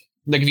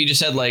 like, if you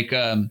just had like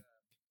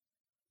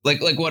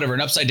whatever,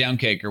 an upside down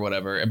cake or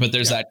whatever, but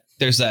there's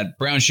that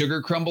brown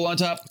sugar crumble on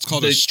top. It's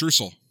called a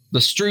streusel. The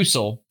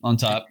streusel on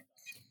top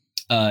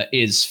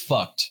is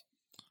fucked.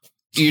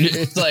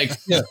 It's like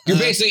you're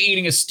basically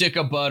eating a stick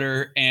of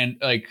butter and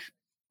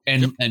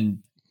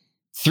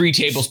 3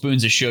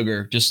 tablespoons of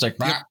sugar, just like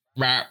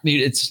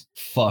it's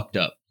fucked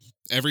up.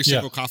 Every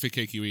single coffee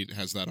cake you eat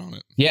has that on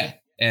it. Yeah,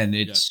 and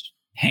it's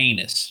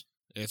heinous.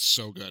 It's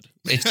so good.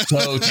 It's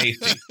so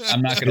tasty.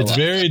 I'm not gonna lie. It's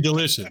very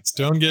delicious.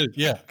 Don't get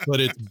it. But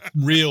it's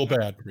real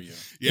bad for you.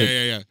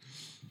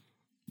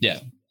 Yeah.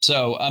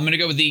 So I'm gonna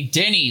go with the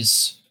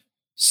Denny's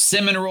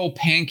cinnamon roll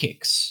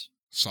pancakes.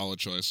 Solid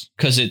choice.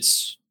 Because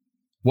it's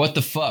what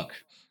the fuck.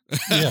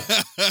 Yeah.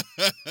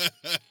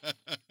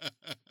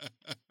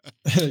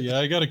 Yeah,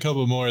 I got a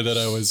couple more that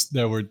I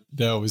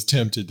was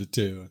tempted to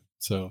do.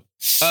 So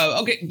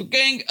okay,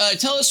 gang,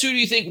 tell us, who do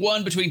you think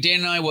won between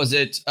Dan and I? Was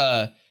it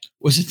the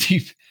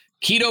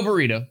keto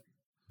burrito?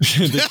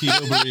 The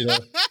keto burrito.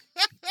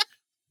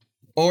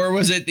 Or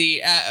was it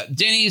the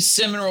Denny's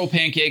cinnamon roll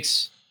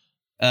pancakes?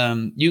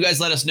 You guys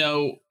let us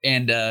know,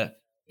 and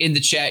in the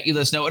chat, you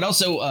let us know, and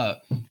also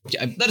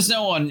let us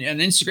know on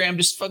Instagram.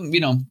 Just fucking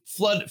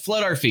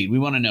flood our feed. We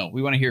want to know.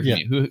 We want to hear from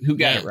you. Who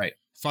got it right?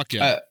 Fuck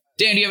yeah.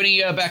 Dan, do you have any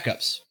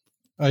backups?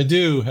 I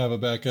do have a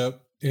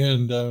backup,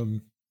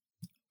 and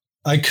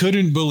I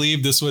couldn't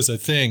believe this was a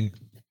thing.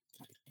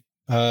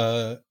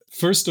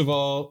 First of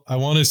all, I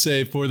want to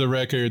say for the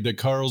record that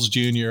Carl's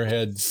Jr.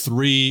 had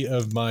 3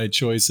 of my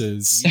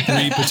choices,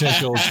 3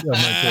 potentials of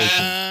my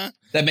choices.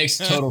 That makes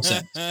total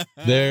sense.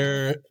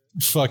 They're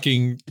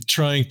fucking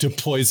trying to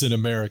poison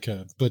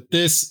America, but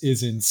this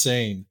is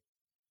insane.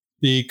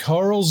 The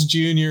Carl's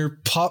Jr.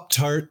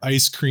 Pop-Tart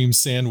ice cream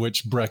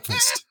sandwich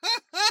breakfast.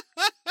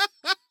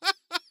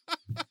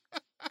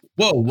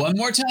 Whoa, one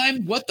more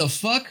time? What the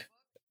fuck?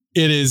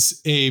 It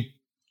is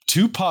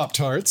 2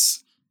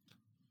 Pop-Tarts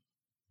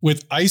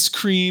with ice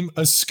cream,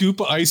 a scoop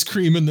of ice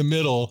cream in the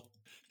middle,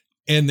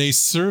 and they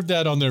serve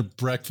that on their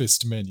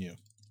breakfast menu.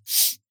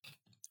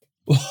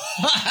 What?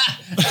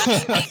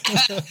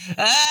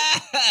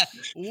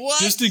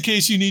 Just in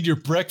case you need your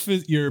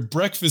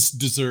breakfast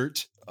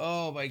dessert.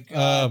 Oh my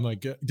god. Oh my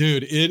god.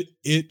 Dude,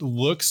 it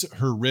looks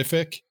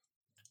horrific.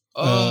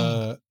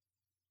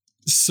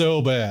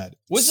 So bad.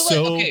 Was it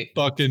so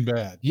fucking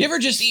bad. You ever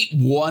just eat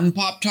one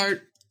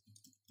Pop-Tart?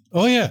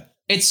 Oh yeah.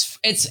 It's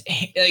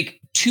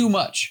like too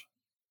much.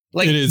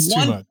 Like it is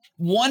too much.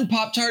 One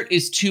Pop-Tart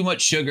is too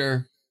much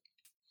sugar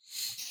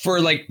for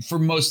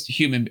most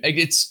human. Like,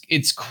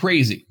 it's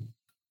crazy.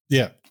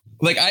 Yeah.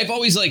 Like, I've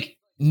always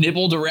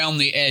nibbled around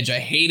the edge. I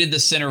hated the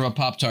center of a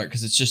Pop-Tart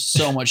because it's just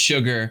so much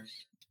sugar.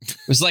 It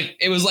was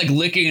like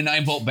licking a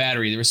 9-volt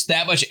battery. There was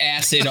that much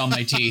acid on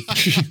my teeth.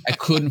 I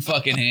couldn't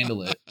fucking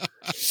handle it.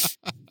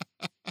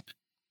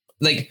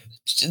 like,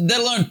 let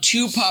alone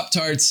 2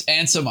 Pop-Tarts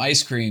and some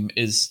ice cream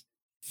is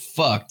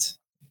fucked.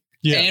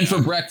 Yeah. And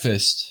for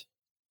breakfast.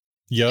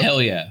 Yep.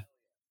 Hell yeah.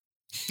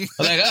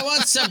 Like, I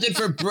want something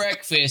for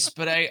breakfast,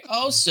 but I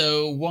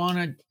also want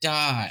to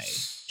die.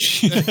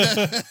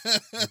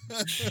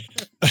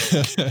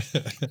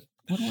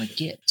 What do I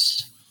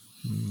get?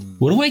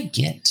 What do I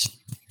get?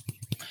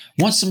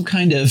 Want some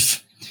kind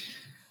of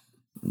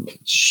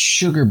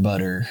sugar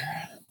butter.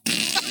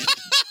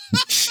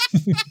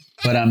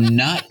 But I'm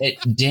not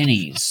at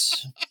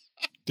Denny's.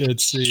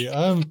 Let's see.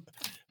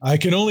 I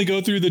can only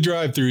go through the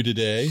drive-through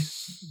today.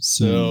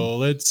 So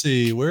let's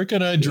see. Where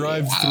can I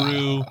drive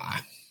through?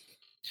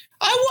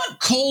 I want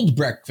cold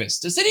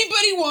breakfast. Does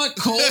anybody want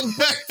cold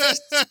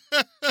breakfast?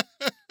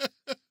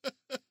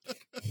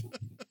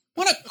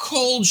 Want a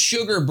cold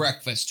sugar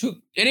breakfast?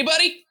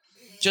 Anybody?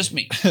 Just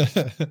me.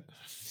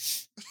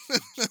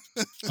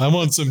 I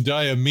want some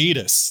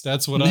Diomedes.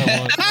 That's what I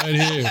want right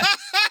here.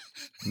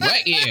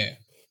 Right here.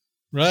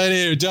 Right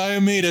here.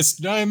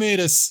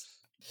 Diomedes.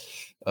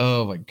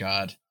 Oh my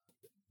God.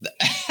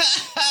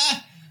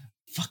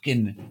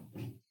 Fucking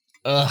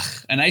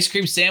an ice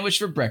cream sandwich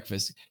for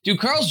breakfast. Dude,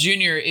 Carl's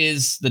Jr.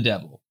 is the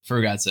devil,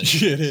 for God's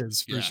sake. It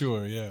is, for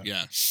sure, yeah.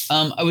 Yeah.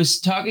 I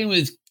was talking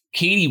with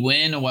Katie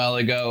Wynn a while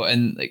ago,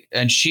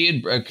 and she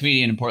had a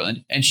comedian in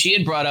Portland, and she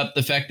had brought up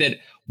the fact that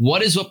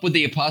what is up with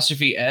the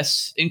apostrophe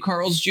S in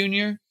Carl's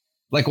Jr.?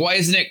 Like, why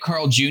isn't it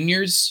Carl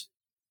Jr.'s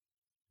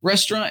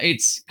restaurant?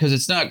 It's because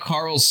it's not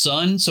Carl's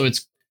son, so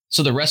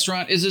the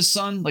restaurant is his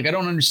son. Like, I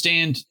don't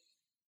understand.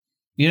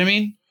 You know what I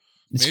mean?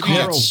 It's maybe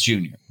Carl's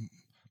Jr.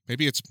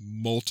 Maybe it's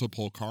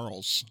multiple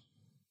Carls.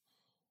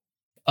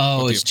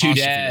 Oh, it's 2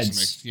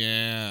 dads.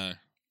 Yeah.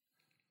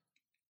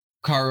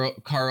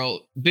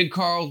 Carl, Big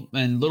Carl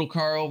and Little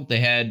Carl. They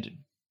had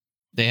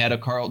a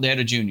Carl. They had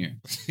a Junior.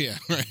 Yeah,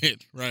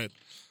 right.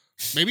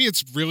 Maybe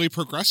it's really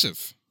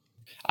progressive.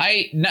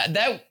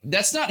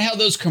 That's not how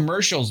those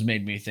commercials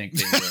made me think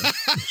they were.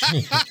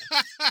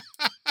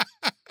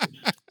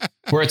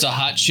 Where it's a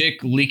hot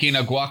chick leaking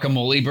a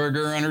guacamole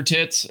burger on her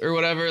tits or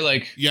whatever.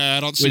 Like, yeah, I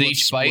don't see with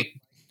each bite.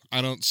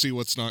 I don't see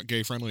what's not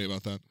gay friendly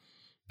about that.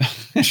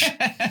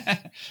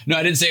 No,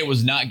 I didn't say it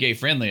was not gay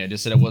friendly. I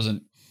just said it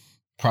wasn't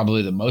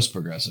probably the most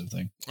progressive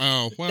thing.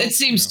 Oh, well, it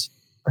seems.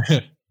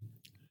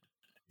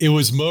 It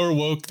was more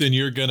woke than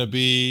you're going to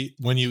be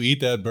when you eat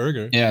that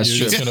burger. Yeah, that's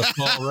you're true. You're just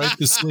going to fall right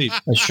to sleep.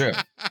 That's true.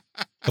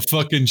 A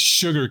fucking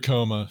sugar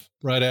coma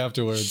right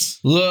afterwards.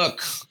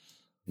 Look,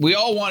 we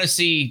all want to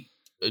see,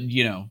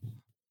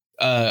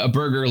 a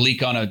burger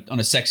leak on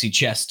a sexy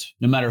chest,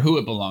 no matter who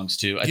it belongs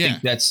to. I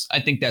think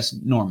that's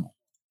normal.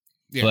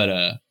 Yeah. But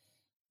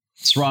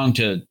it's wrong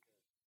to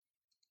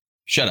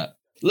shut up.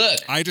 Look,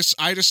 I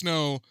just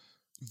know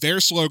their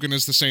slogan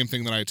is the same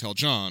thing that I tell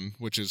John,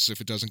 which is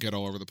if it doesn't get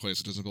all over the place,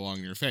 it doesn't belong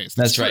in your face.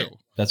 That's right.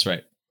 That's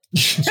right.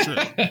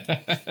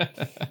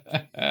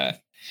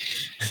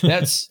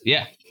 That's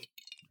true.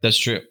 That's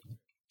true.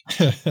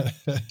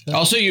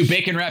 Also, you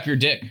bacon wrap your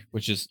dick,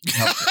 which is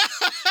helpful.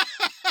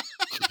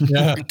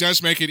 Yeah. It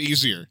does make it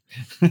easier.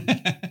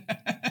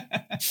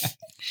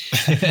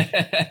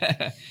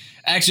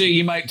 Actually,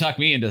 you might talk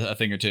me into a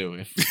thing or two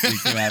if you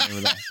come at me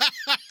with that.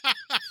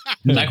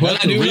 Like, well,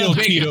 that's a real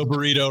keto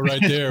burrito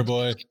right there,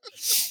 boy.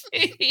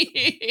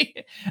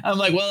 I'm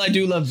like, well, I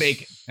do love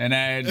bacon, and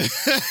I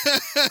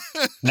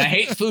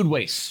hate food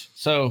waste.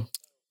 So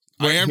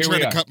I am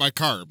trying to cut my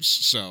carbs.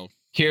 So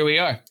here we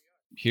are.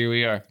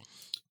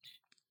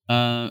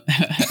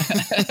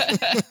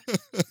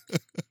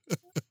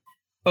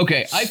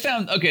 Okay, I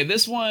found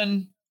this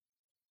one.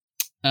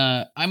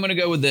 I'm gonna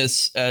go with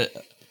this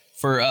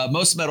for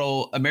most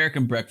metal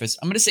American breakfast.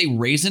 I'm gonna say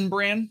Raisin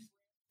Bran.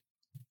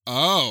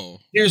 Oh,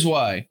 here's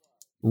why.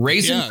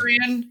 Raisin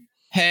Bran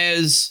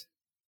has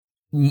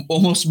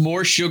almost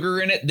more sugar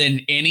in it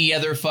than any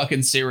other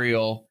fucking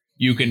cereal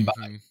you can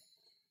buy.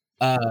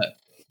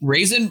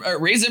 Raisin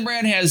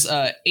Bran has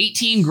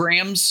 18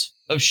 grams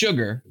of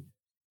sugar,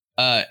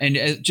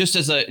 and just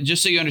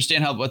so you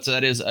understand what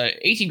that is,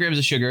 18 grams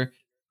of sugar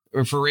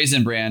for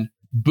Raisin Bran.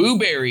 Boo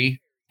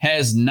Berry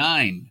has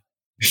 9.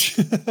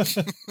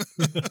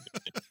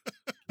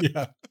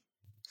 Yeah.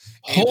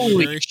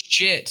 Holy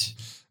shit.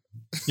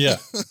 Yeah.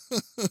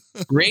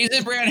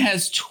 Raisin Bran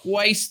has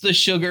twice the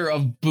sugar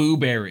of Boo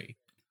Berry.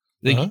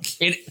 A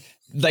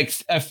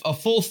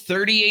full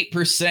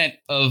 38%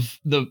 of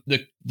the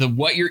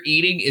what you're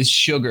eating is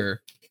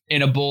sugar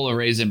in a bowl of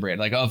Raisin Bran.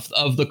 Like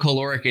of the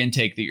caloric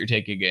intake that you're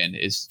taking in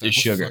is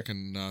sugar.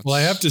 Fucking nuts. Well,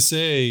 I have to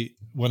say,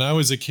 when I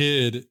was a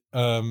kid,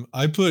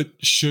 I put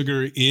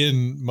sugar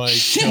in my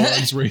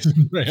Kellogg's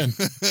Raisin Bran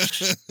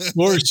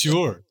for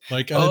sure.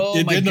 Like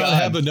it did not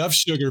have enough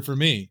sugar for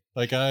me.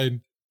 Like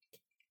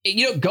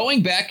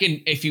going back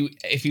and if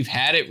you've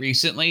had it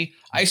recently,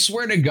 I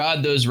swear to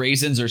God, those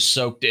raisins are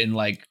soaked in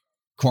like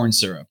corn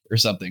syrup or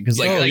something. Because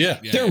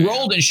they're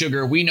rolled in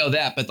sugar. We know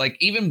that, but like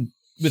even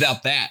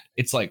without that,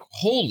 it's like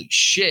holy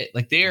shit.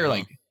 Like they are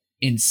like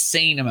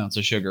insane amounts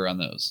of sugar on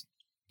those.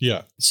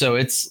 Yeah. So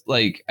it's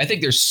like I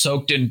think they're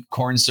soaked in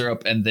corn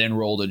syrup and then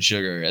rolled in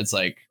sugar. It's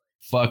like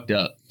fucked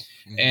up.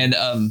 And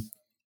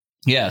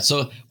yeah,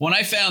 so when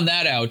I found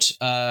that out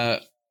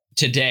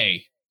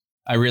today,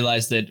 I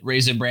realized that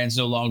Raisin Bran's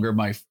no longer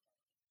one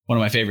of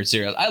my favorite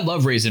cereals. I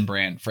love Raisin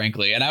Bran,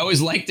 frankly, and I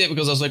always liked it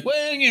because I was like,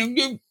 well,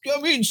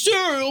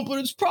 cereal, but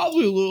it's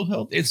probably a little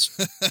healthy. It's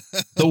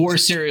the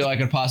worst cereal I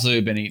could possibly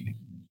have been eating.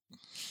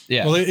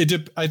 Yeah. Well,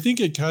 I think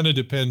it kind of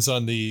depends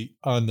on the.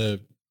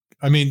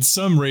 I mean,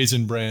 some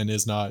Raisin Bran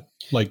is not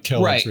like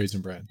Kellogg's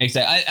Raisin Bran.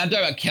 Exactly. I'm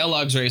talking about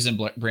Kellogg's Raisin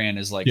Bran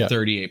is like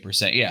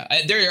 38%. Yeah.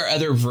 There are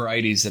other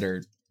varieties that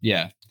are,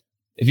 if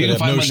you can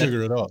find no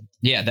sugar at all.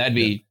 Yeah, that'd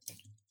be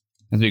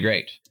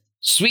great.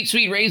 Sweet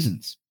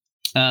raisins.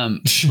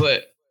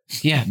 But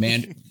yeah,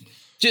 man,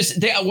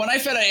 just when I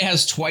found out it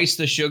has twice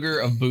the sugar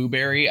of Boo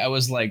Berry, I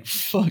was like,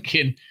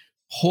 fucking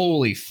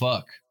holy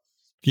fuck.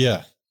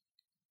 Yeah.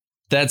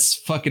 That's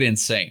fucking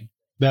insane.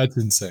 That's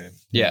insane.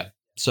 Yeah.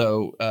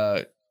 So,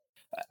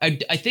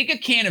 I think a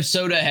can of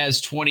soda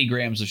has 20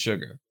 grams of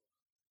sugar.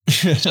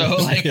 So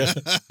like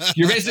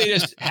you're basically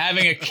just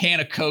having a can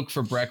of Coke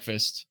for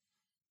breakfast.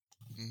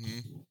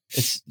 Mm-hmm.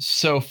 It's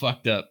so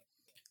fucked up.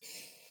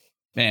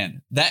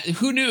 Man,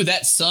 who knew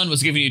that sun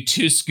was giving you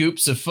 2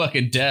 scoops of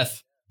fucking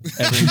death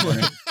every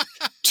morning?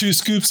 2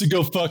 scoops to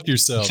go fuck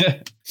yourself.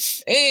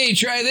 Hey,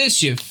 try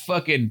this, you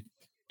fucking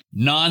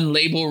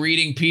non-label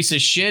reading piece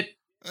of shit.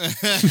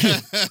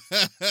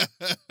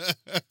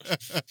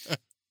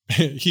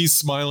 He's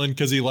smiling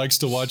because he likes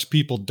to watch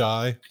people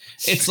die.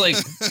 It's like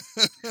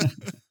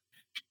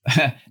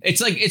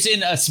it's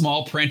in a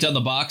small print on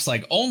the box,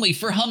 like only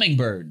for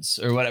hummingbirds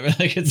or whatever.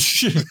 Like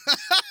it's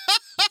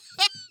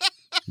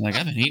like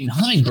I've been eating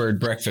hummingbird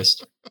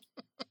breakfast.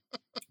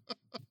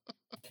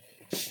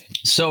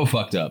 So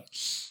fucked up.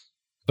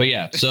 But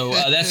yeah, so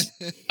that's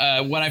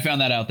when I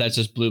found that out, that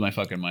just blew my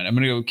fucking mind. I'm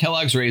gonna go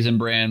Kellogg's Raisin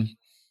Bran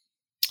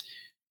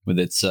with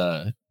its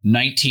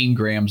 19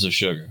 grams of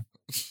sugar.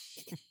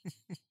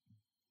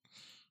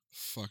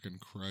 Fucking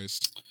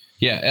Christ.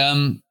 Yeah.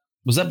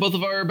 Was that both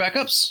of our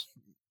backups?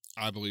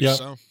 I believe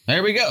so.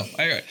 There we go.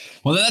 All right.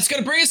 Well, then that's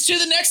going to bring us to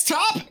the next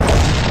topic.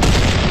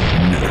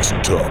 Next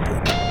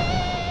topic.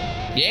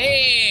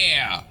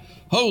 Yeah.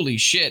 Holy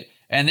shit.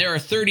 And there are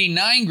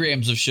 39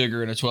 grams of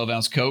sugar in a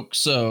 12-ounce Coke,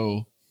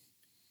 so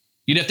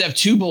you'd have to have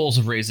 2 bowls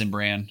of Raisin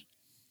Bran.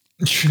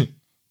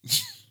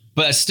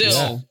 But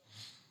still,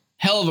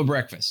 hell of a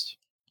breakfast.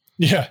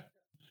 Yeah.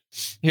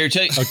 Here,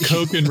 tell you. A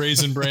Coke and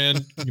Raisin Bran,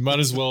 you might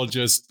as well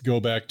just go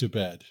back to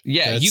bed.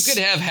 Yeah, you could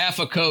have half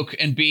a Coke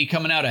and be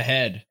coming out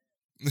ahead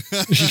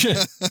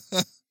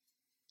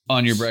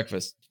on your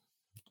breakfast.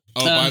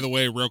 Oh, by the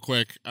way, real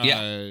quick,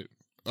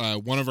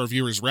 one of our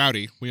viewers,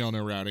 Rowdy, we all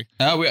know Rowdy.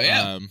 Oh,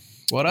 yeah.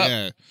 What up?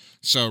 Yeah.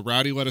 So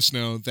Rowdy let us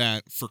know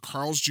that for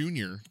Carl's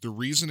Jr., the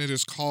reason it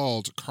is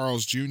called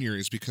Carl's Jr.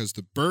 is because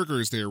the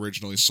burgers they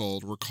originally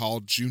sold were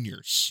called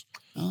Juniors.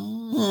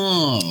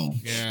 Oh.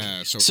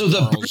 Yeah. So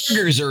the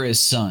burgers are his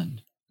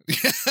son.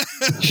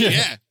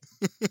 Yeah.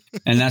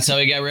 And that's how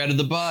he got rid of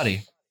the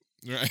body.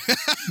 Right.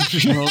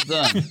 Well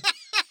done.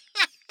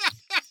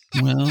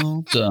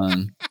 Well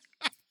done.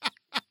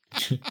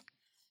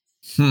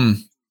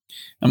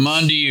 I'm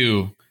on to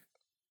you,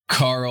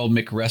 Carl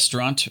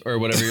McRestaurant, or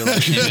whatever your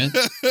last name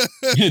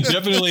is.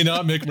 Definitely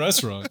not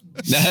McRestaurant.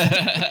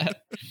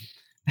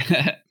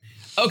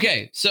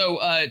 Okay, so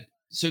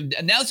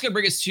now it's going to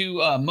bring us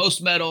to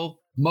Most Metal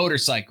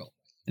Motorcycle.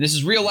 And this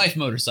is real life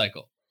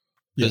motorcycle.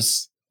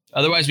 Yes.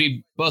 Otherwise,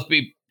 we both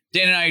be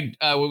Dan and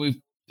I. When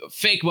we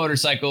fake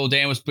motorcycle,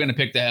 Dan was going to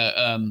pick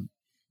the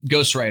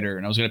Ghost Rider,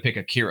 and I was going to pick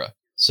Akira.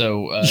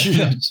 So,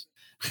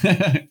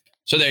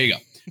 so there you go.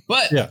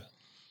 But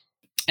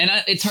and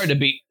it's hard to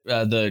beat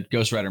the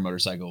Ghost Rider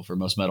motorcycle for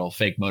Most Metal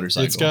fake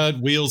motorcycle. It's got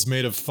wheels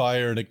made of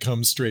fire, and it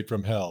comes straight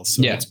from hell.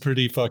 So it's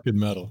pretty fucking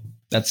metal.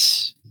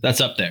 That's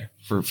up there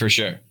for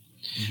sure.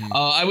 Mm-hmm.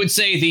 I would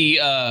say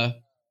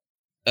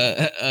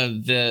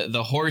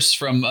the horse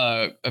from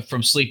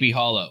Sleepy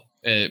Hollow,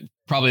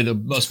 probably the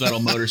most metal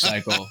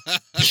motorcycle,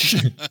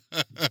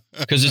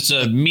 because it's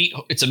a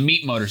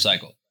meat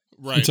motorcycle.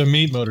 Right. It's a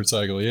meat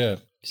motorcycle. Yeah.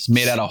 It's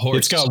made out of horse.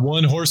 It's got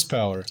 1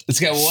 horsepower.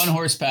 It's got 1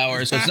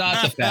 horsepower, so it's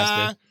not the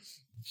fastest.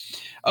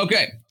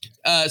 Okay.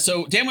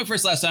 So Dan went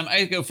first last time.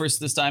 I go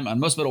first this time on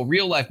Most Metal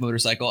real life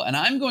motorcycle, and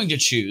I'm going to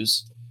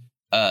choose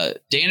Dan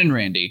and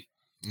Randy.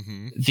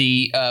 Mm-hmm.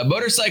 The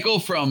motorcycle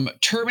from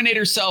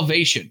Terminator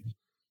Salvation,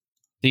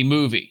 the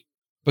movie,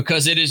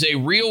 because it is a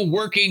real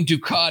working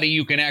Ducati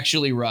you can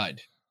actually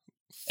ride.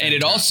 Fantastic. And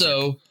it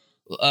also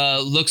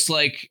looks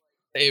like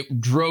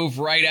it drove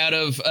right out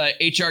of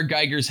H.R.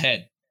 Geiger's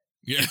head.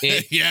 Yeah,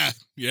 yeah.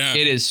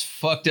 It is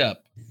fucked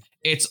up.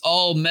 It's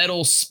all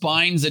metal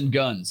spines and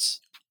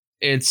guns.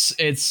 It's.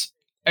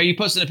 Are you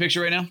posting a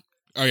picture right now?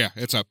 Oh yeah,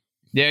 it's up.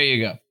 There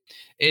you go.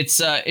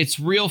 It's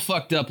real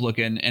fucked up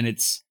looking, and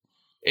it's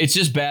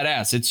just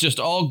badass. It's just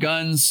all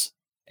guns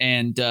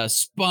and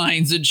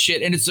spines and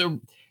shit.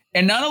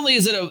 And not only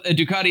is it a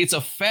Ducati, it's a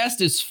fast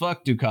as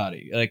fuck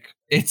Ducati. Like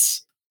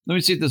let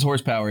me see this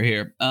horsepower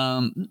here.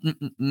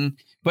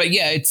 But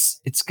yeah,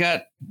 it's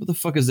got, what the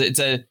fuck is it? It's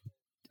a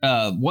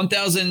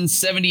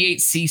 1078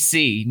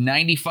 cc,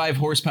 95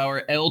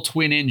 horsepower L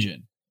twin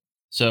engine.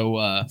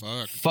 So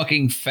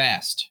fucking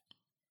fast.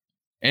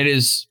 It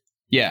is.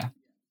 Yeah.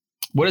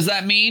 What does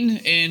that mean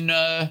in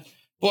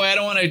boy, I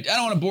don't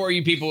want to bore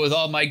you people with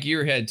all my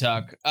gearhead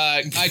talk.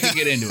 I could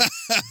get into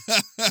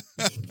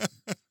it.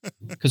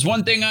 Cuz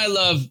one thing I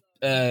love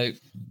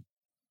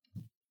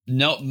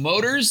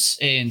motors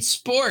and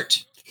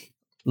sport.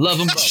 Love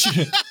them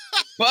both.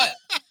 But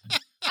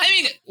I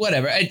mean,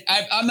 whatever.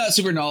 I'm not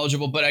super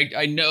knowledgeable, but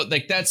I know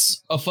like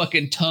that's a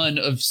fucking ton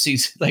of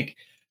cc. Like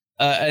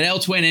an L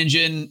twin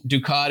engine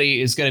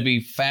Ducati is going to be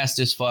fast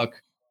as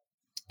fuck.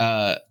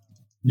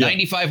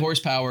 95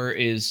 horsepower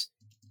is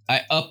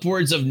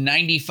upwards of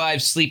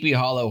 95 Sleepy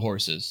Hollow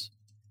horses.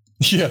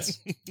 Yes.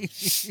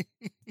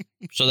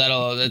 So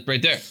that's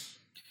right there.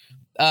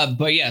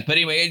 But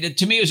anyway,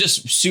 to me, it was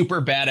just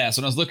super badass.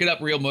 When I was looking up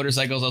real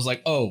motorcycles, I was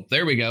like, oh,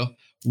 there we go.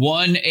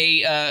 One,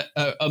 a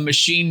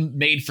machine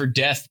made for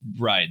death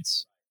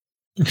rides.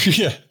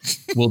 Yeah.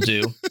 Will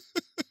do.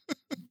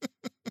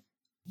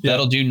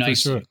 That'll do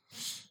nicely. Sure.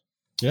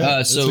 Yeah,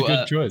 that's a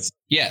good choice.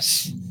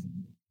 Yes.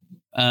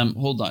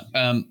 Hold on.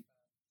 I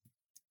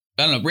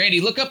don't know.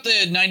 Randy, look up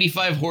the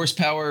 95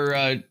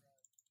 horsepower.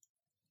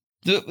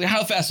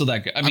 How fast will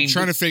that go? I'm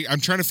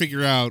trying to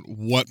figure out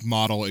what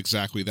model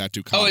exactly that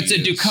Ducati. Oh, it's a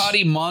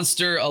Ducati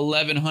Monster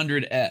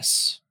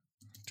 1100S.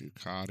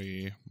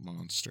 Ducati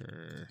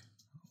Monster.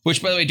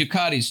 Which, by the way,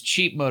 Ducati's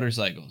cheap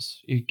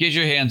motorcycles. You get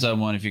your hands on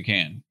one if you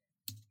can.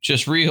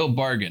 Just real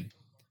bargain.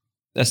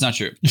 That's not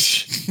true.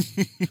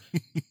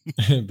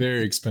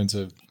 Very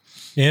expensive,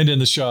 and in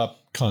the shop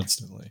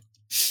constantly.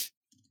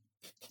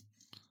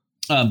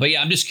 But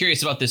yeah, I'm just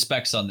curious about the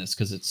specs on this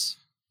because it's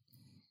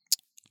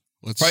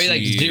probably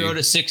like 0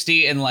 to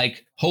 60 and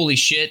like holy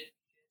shit,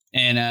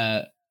 and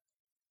the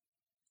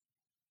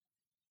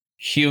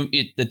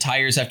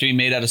tires have to be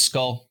made out of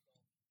skull.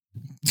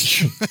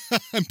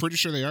 I'm pretty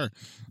sure they are.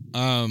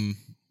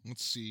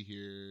 Let's see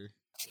here.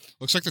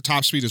 Looks like the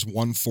top speed is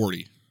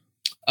 140.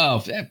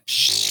 Oh,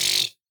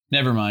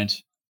 never mind.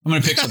 I'm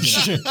gonna pick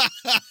something up.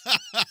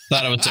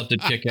 Thought it was something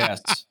kick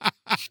ass.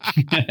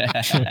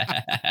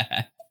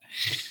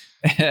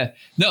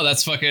 No,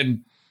 that's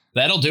fucking.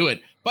 That'll do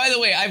it. By the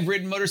way, I've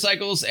ridden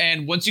motorcycles,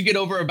 and once you get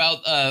over about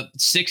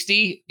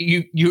 60,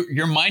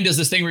 your mind does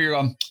this thing where you're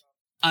going,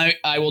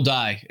 I will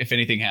die if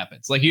anything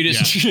happens. Like you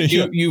just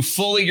you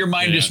fully your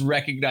mind just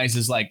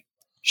recognizes like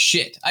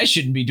shit, I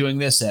shouldn't be doing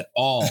this at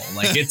all.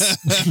 Like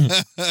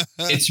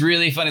it's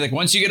really funny. Like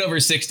once you get over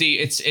 60,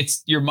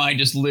 it's your mind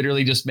just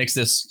literally just makes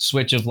this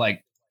switch of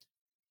like,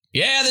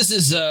 yeah, this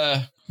is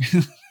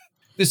this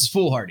is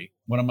foolhardy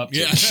what I'm up to.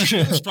 Yeah,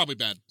 it's probably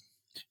bad.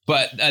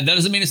 But that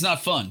doesn't mean it's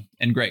not fun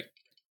and great.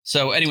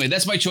 So anyway,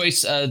 that's my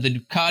choice.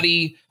 The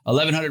Ducati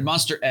 1100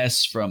 Monster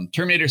S from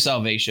Terminator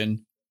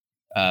Salvation,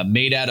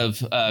 made out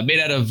of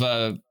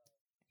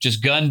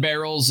just gun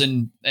barrels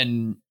and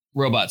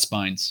robot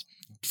spines.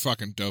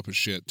 Fucking dope as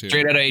shit too.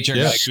 Straight out of HR.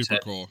 Yeah, super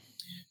cool.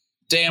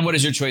 Dan, what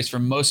is your choice for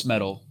most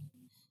metal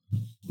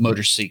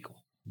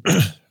motorcycle?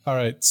 All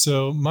right,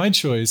 so my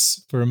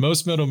choice for a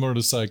most metal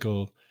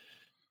motorcycle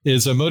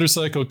is a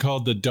motorcycle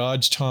called the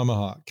Dodge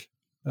Tomahawk.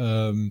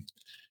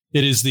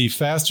 It is the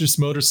fastest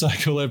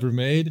motorcycle ever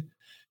made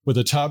with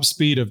a top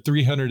speed of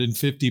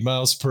 350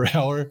 miles per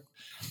hour.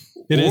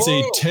 It is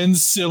a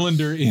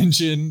 10-cylinder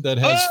engine that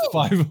has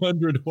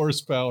 500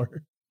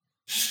 horsepower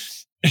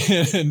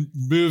and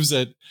moves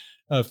at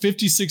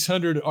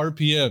 5,600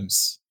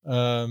 RPMs.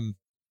 And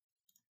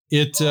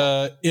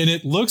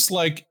it looks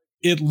like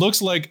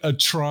a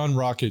Tron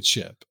rocket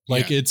ship.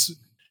 Like it's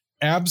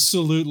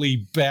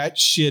absolutely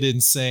batshit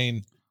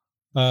insane.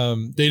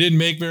 They didn't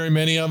make very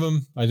many of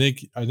them. I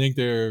think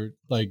they're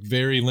like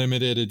very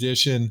limited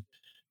edition.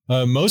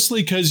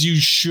 Mostly because you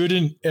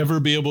shouldn't ever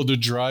be able to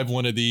drive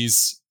one of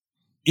these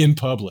in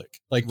public.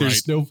 Like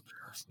there's no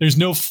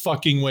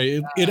fucking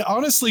way. It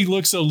honestly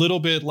looks a little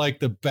bit like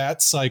the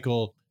Bat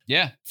Cycle.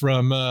 Yeah.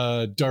 From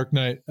Dark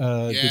Knight,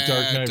 the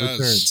Dark Knight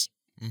Returns.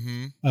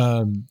 Mm-hmm.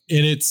 And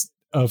it's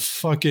a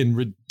fucking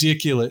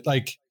ridiculous,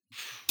 like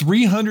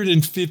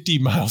 350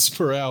 miles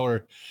per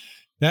hour.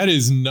 That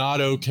is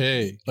not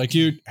okay. Like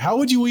how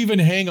would you even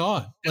hang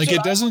on? Like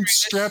it doesn't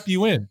strap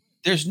you in.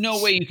 There's no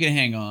way you can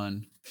hang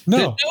on. No.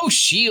 There's no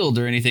shield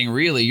or anything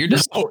really. You're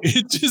just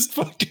it just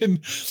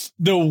fucking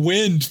the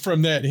wind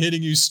from that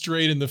hitting you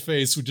straight in the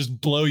face would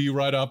just blow you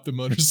right off the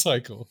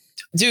motorcycle.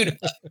 Dude,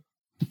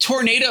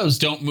 tornadoes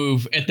don't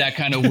move at that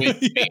kind of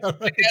wind.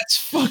 Like, that's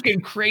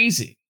fucking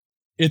crazy.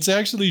 It's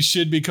actually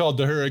should be called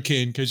the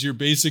Hurricane because you're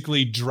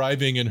basically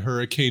driving in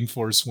hurricane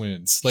force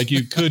winds. Like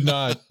you could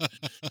not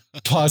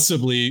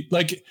possibly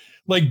like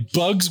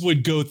bugs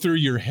would go through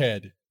your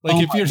head.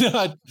 Like if you're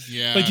not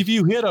like if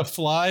you hit a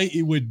fly,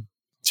 it would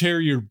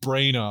tear your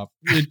brain off.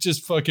 It's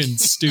just fucking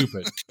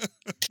stupid.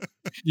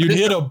 You'd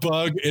hit a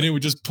bug and it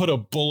would just put a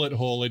bullet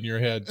hole in your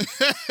head.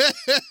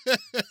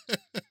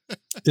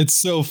 It's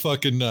so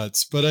fucking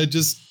nuts. But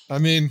I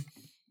mean,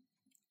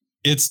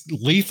 it's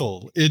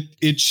lethal.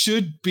 It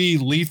should be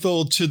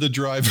lethal to the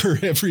driver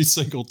every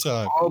single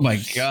time. Oh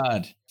my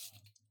God.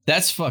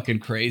 That's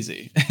fucking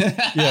crazy.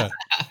 Yeah.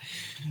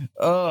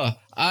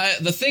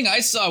 The thing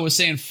I saw was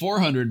saying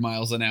 400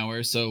 miles an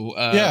hour. So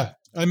yeah,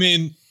 I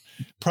mean,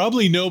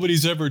 probably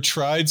nobody's ever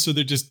tried, so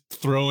they're just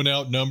throwing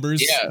out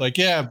numbers. Yeah. Like,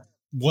 yeah,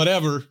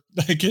 whatever.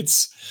 Like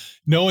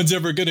no one's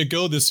ever going to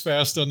go this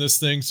fast on this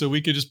thing, so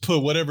we could just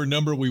put whatever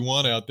number we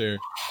want out there.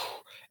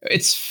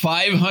 It's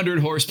 500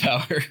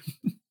 horsepower.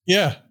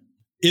 Yeah,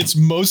 it's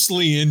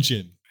mostly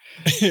engine.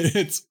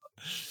 It's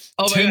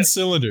 10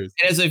 cylinders.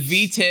 It has a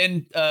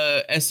V10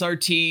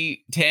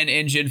 SRT 10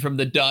 engine from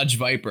the Dodge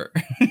Viper.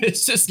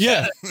 It's just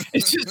got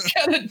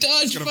a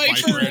Dodge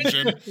Viper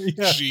engine.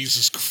 Yeah.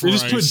 Jesus Christ! They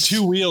just put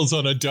 2 wheels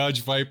on a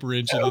Dodge Viper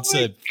engine and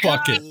said,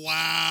 "Fuck it."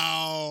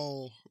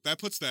 Wow, that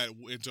puts that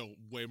into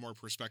way more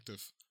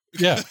perspective.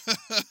 Yeah.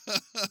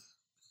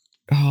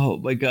 Oh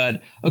my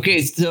God.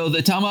 Okay, so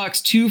the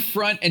Tomahawk's 2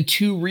 front and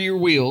 2 rear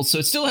wheels, so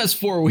it still has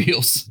 4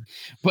 wheels,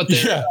 but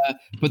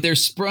they're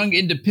sprung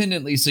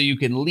independently, so you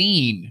can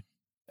lean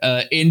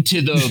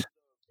into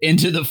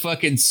the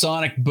fucking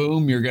sonic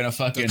boom. You're gonna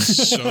fucking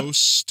so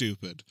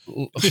stupid.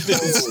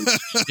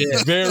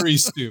 Yeah, very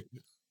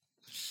stupid.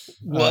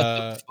 What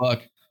the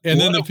fuck? And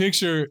then the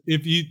picture,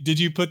 did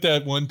you put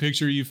that one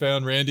picture you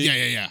found, Randy?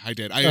 Yeah, I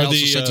did. I also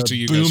sent it to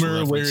you.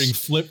 Boomer wearing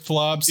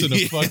flip-flops and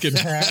a fucking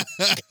hat.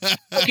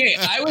 Okay,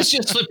 I was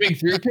just flipping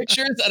through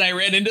pictures and I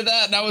ran into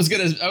that, and I was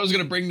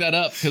gonna bring that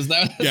up because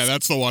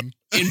that's the one.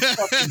 In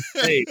fucking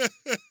state.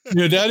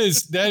 Yeah,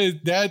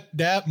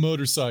 that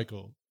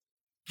motorcycle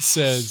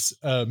says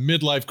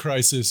midlife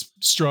crisis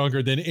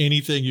stronger than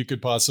anything you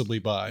could possibly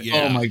buy.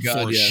 Yeah, oh my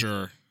God, for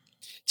sure.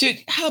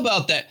 Dude, how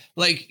about that?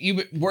 Like,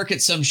 you work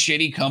at some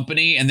shitty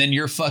company and then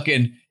your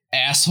fucking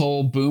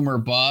asshole boomer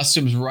boss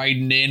comes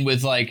riding in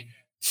with like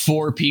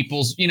 4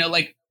 people's,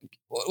 like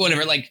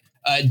whatever, like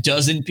a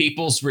dozen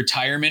people's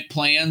retirement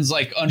plans,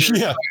 like under,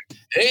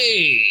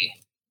 hey,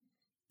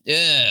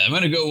 yeah, I'm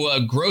going to go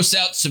gross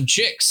out some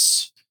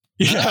chicks.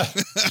 Yeah.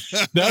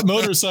 That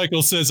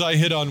motorcycle says I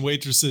hit on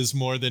waitresses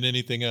more than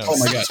anything else. Oh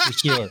my God. For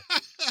sure.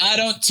 I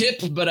don't tip,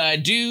 but I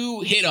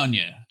do hit on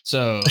you.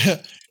 So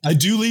I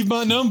do leave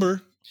my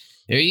number.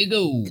 There you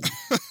go.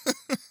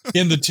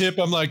 In the tip,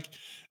 I'm like,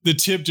 the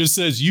tip just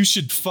says, you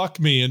should fuck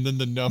me. And then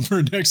the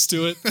number next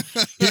to it,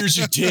 here's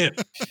your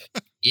tip.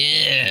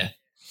 Yeah.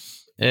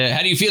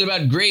 How do you feel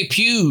about gray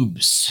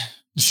pubes?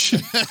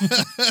 I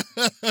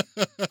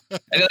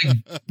like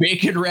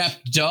bacon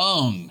wrapped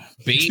dong,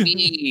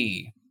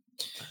 baby.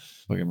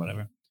 Okay,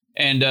 whatever.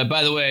 And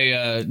by the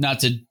way,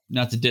 not to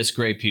diss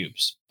gray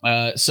pubes.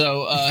 Yeah,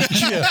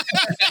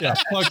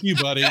 fuck you,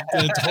 buddy.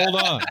 Hold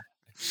on.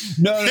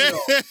 No.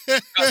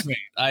 Trust me.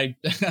 I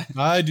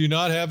do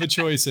not have a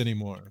choice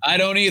anymore. I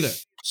don't either.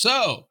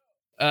 So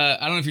I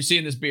don't know if you're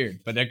seeing this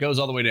beard, but that goes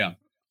all the way down.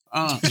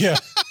 Yeah.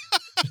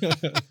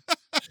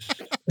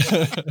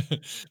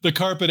 The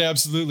carpet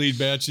absolutely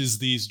matches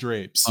these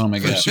drapes. Oh my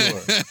God. For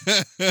sure.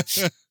 It's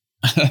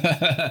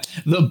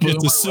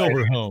a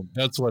silver home.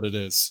 That's what it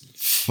is.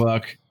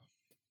 Fuck.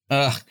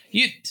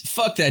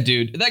 Fuck that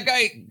dude. That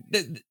guy.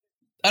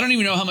 I don't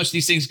even know how much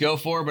these things go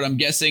for, but I'm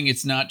guessing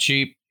it's not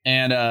cheap.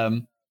 And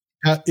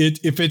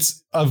if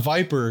it's a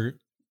Viper,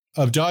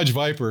 a Dodge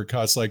Viper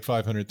costs like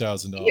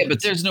 $500,000. Yeah,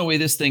 but there's no way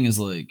this thing is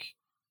like.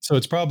 So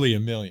it's probably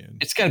 $1 million.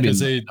 It's got to be $1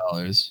 million.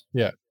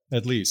 Yeah,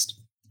 at least.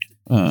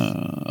 Hold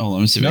on,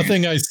 let me see.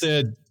 Nothing I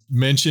said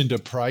mentioned a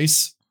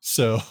price.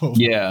 So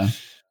yeah,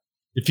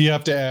 if you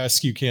have to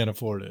ask, you can't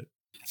afford it.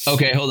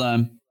 Okay, hold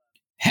on.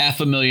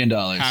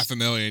 $500,000.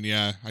 $500,000.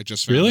 Yeah, I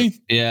just found really.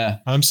 It. Yeah,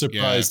 I'm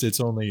surprised it's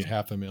only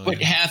 $500,000. But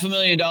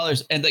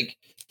 $500,000, and like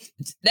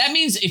that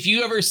means if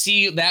you ever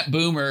see that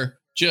boomer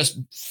just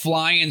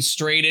flying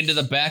straight into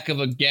the back of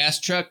a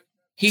gas truck,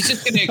 he's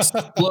just gonna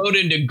explode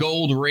into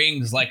gold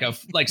rings like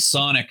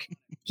Sonic,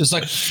 just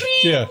like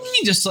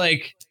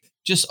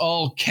just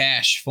all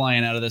cash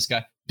flying out of this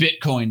guy.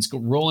 Bitcoins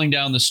rolling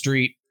down the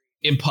street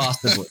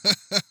impossibly.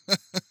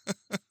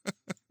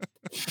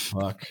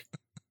 Fuck.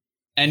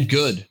 And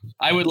good.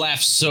 I would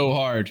laugh so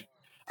hard.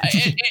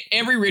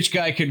 Every rich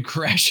guy can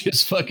crash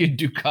his fucking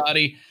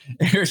Ducati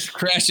or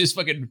crash his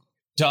fucking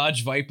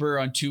Dodge Viper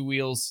on 2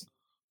 wheels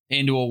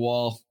into a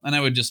wall. And I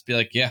would just be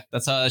like, yeah,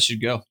 that's how that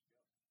should go.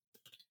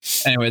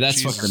 Anyway,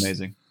 that's fucking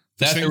amazing.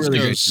 That's a really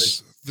great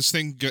thing. This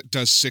thing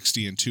does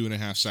 60 in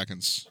 2.5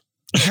 seconds.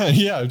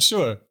 Yeah, I'm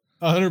sure.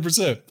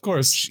 100%. Of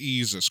course.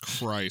 Jesus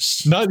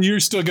Christ. Not you're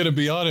still going to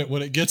be on it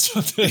when it gets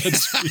up to that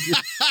speed.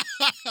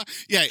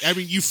 Yeah, I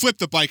mean, you flip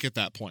the bike at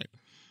that point.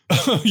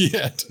 Oh,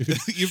 yeah, dude.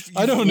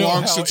 I don't know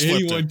how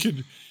anyone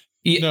could.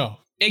 Yeah, no.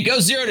 It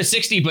goes 0 to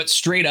 60, but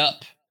straight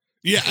up.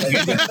 Yeah.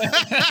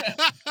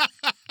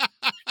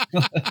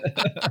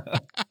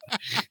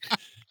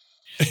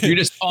 You're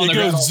just on the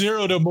ground. It goes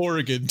 0 to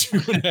Morgan,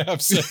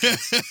 2.5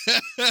 seconds.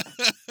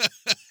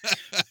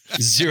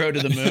 0 to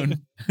the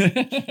moon.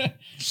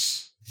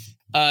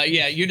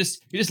 Yeah, you're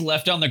just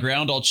left on the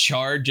ground all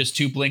charred, just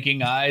 2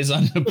 blinking eyes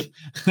on the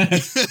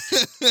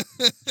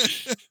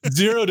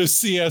 0 to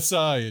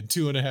CSI in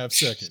 2.5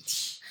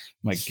 seconds.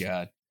 My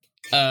God.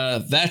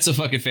 That's a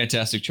fucking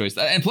fantastic choice.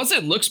 And plus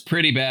it looks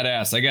pretty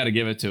badass. I got to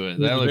give it to it.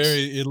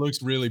 It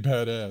looks really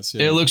badass.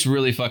 Yeah. It looks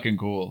really fucking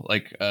cool.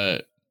 Like,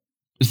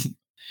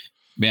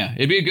 yeah,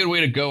 it'd be a good way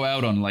to go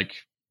out on like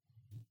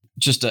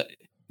just a,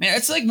 man,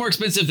 it's like more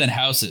expensive than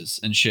houses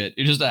and shit.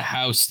 It's just a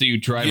house that you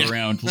drive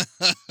around.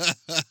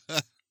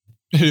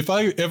 If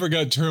I ever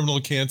got terminal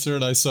cancer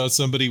and I saw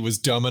somebody was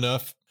dumb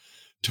enough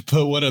to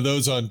put one of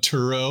those on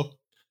Turo,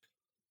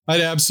 I'd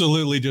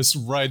absolutely just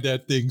ride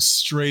that thing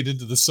straight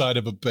into the side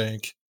of a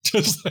bank.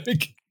 Just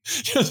like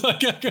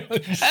I've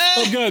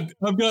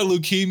got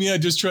leukemia. I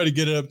just try to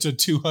get it up to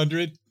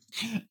 200.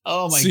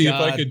 Oh my God. See if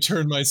I could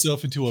turn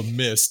myself into a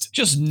mist.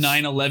 Just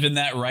 9/11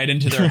 that right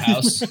into their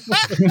house.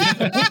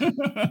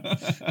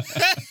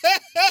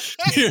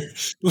 Here,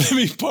 let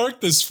me park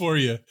this for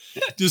you.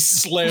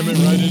 Just slam it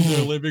right into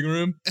their living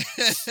room.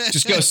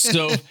 Just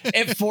go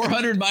at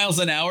 400 miles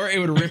an hour, it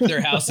would rip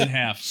their house in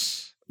half.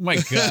 My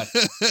God.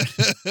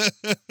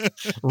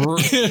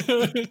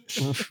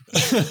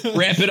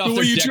 Ramp it up.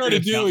 What you try to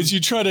do is you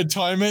try to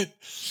time it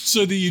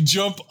so that you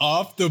jump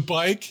off the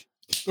bike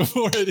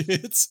before it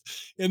hits,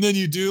 and then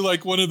you do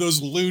like one of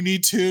those Looney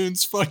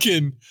Tunes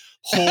fucking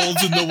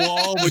holes in the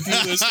wall with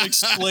this like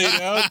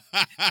splayed out.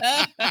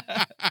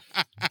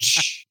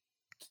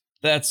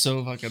 That's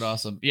so fucking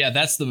awesome. Yeah,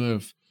 that's the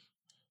move.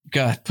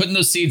 God, putting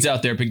those seeds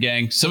out there, big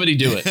gang. Somebody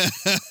do it.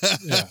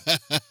 Yeah.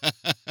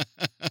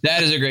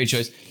 That is a great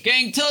choice.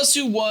 Gang, tell us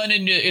who won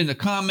in the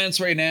comments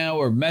right now,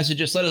 or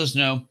message us. Let us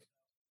know.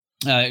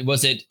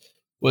 Was it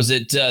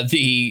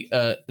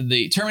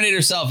the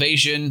Terminator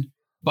Salvation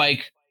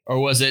bike, or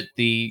was it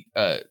the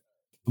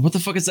what the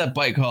fuck is that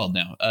bike called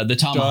now? The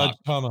Tomahawk. Dodge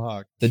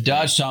Tomahawk. The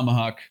Dodge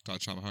Tomahawk.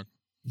 Dodge Tomahawk.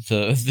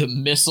 The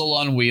missile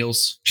on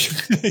wheels.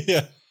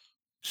 Yeah.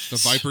 The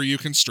Viper you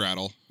can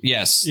straddle.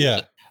 Yes.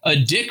 Yeah. A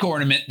dick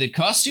ornament that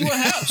costs you a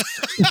house.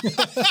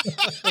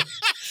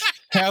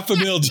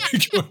 $500,000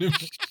 dick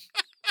ornament.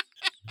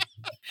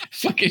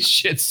 Fucking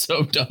shit's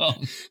so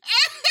dumb.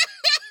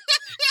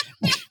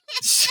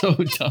 So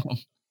dumb.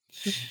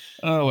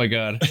 Oh my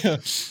God.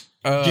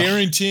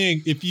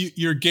 Guaranteeing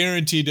you're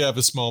guaranteed to have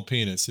a small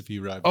penis if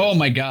you ride. Oh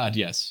my God,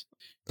 yes.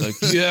 Like,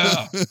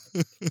 yeah.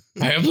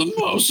 I have the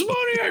most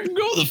money, I can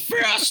go the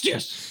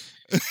fastest.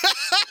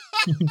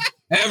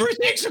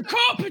 Everything's a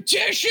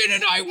competition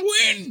and I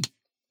win.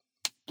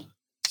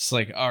 It's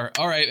like, all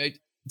right,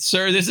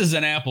 sir, this is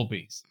an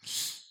Applebee's.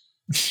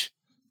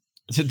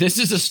 So this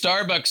is a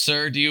Starbucks,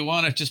 sir. Do you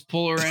want to just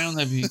pull around?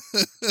 That'd be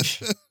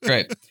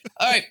great.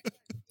 All right,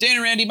 Dan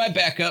and Randy, my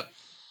backup.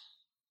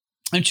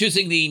 I'm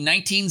choosing the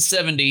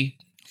 1970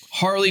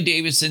 Harley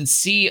Davidson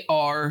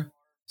CR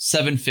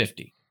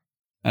 750.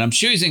 And I'm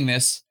choosing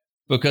this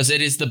because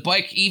it is the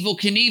bike Evel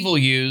Knievel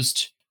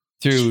used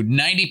through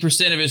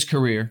 90% of his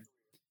career,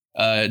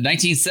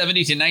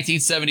 1970 to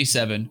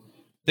 1977,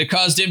 that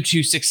caused him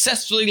to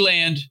successfully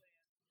land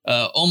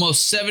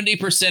almost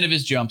 70% of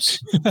his jumps.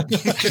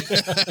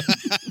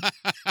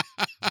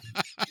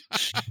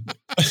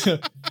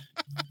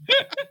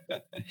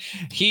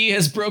 He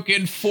has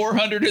broken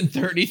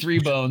 433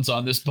 bones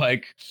on this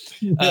bike.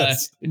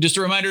 Yes. Just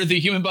a reminder, the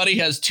human body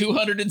has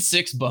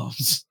 206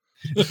 bones.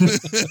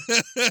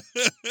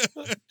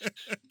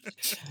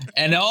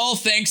 And all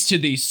thanks to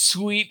the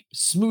sweet,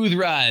 smooth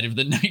ride of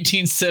the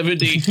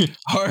 1970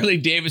 Harley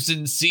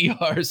Davidson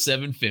CR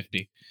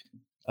 750.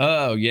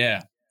 Oh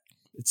yeah,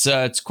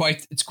 it's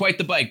quite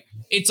the bike.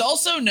 It's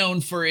also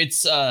known for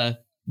its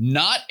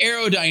not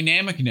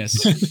aerodynamicness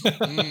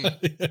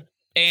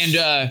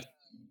and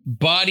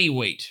body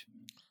weight.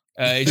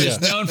 It's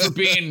just known for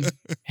being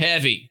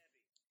heavy.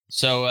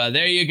 So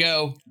there you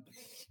go.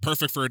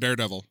 Perfect for a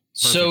daredevil.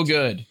 Perfect. So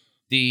good.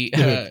 The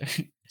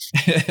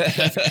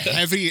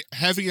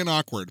heavy and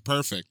awkward.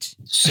 Perfect.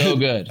 So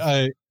good.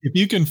 If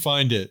you can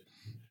find it.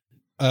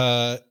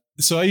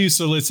 So I used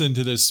to listen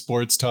to this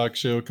sports talk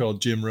show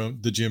called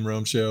the Jim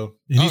Rome Show.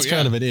 And he's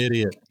kind of an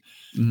idiot.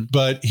 Mm-hmm.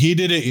 But he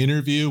did an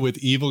interview with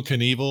Evel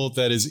Knievel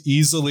that is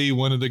easily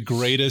one of the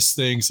greatest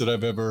things that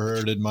I've ever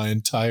heard in my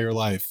entire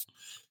life.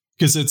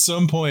 Because at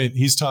some point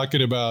he's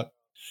talking about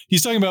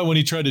when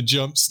he tried to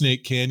jump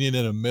Snake Canyon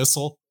in a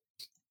missile.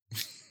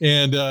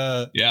 And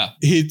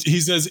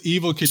he says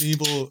Evel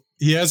Knievel,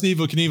 he asked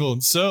Evel Knievel,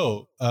 and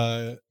so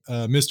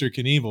Mr.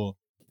 Knievel,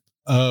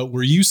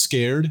 were you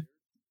scared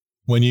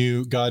when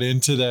you got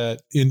into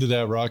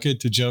that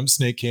rocket to jump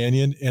Snake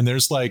Canyon? And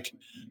there's like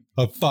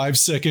a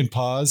 5-second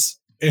pause,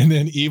 and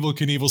then Evel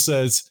Knievel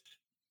says,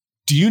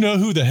 do you know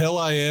who the hell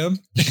I am?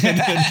 And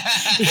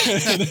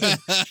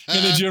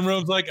then Jim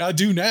Rome's like, I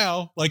do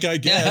now, like I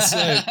guess.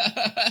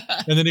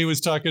 And then he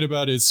was talking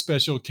about his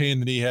special cane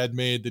that he had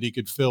made that he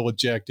could fill with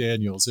Jack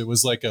Daniels. It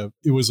was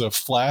a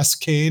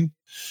flask cane,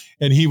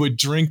 and he would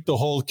drink the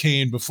whole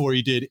cane before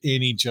he did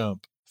any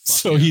jump.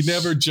 So he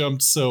never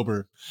jumped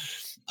sober.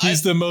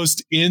 He's the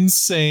most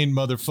insane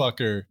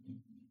motherfucker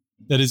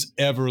that has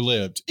ever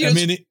lived. I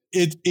mean,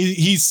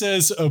 he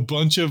says a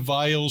bunch of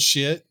vile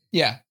shit.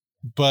 Yeah.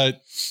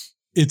 But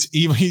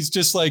he's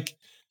just like,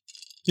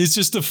 It's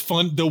just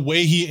the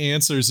way he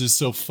answers is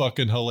so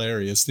fucking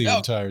hilarious the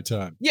entire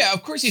time. Yeah,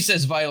 of course he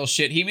says vile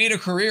shit. He made a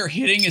career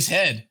hitting his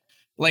head.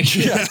 Like,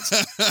 yeah.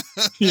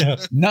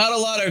 Not a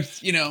lot of,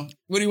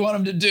 what do you want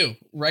him to do?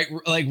 Right?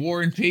 Like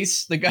War and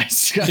Peace? The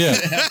guy's got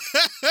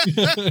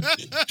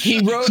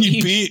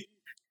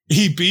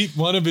He beat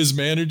one of his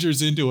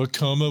managers into a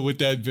coma with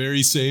that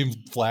very same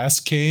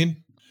flask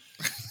cane.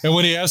 And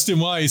when he asked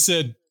him why, he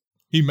said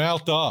he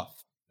mouthed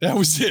off. That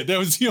was it. That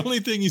was the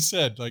only thing he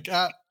said. Like,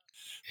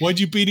 why'd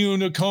you beat him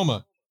into a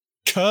coma?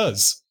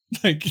 'Cause.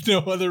 Like, no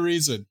other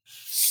reason.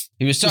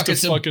 He was talking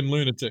some fucking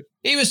lunatic.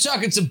 He was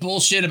talking some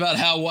bullshit about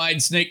how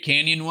wide Snake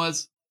Canyon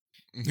was.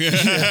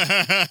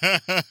 I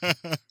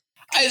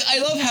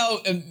love how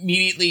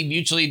immediately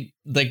mutually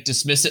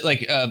dismiss it,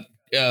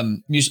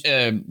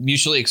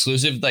 mutually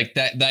exclusive, like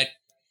that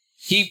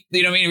he,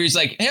 he's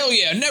like, hell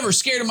yeah, never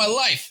scared of my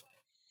life.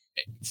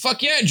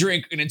 Fuck yeah, I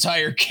drink an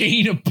entire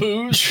cane of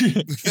booze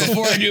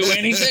before I do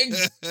anything.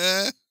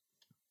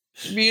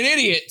 Be an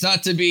idiot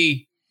not to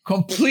be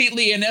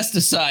completely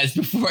anesthetized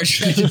before I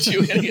try to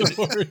do any of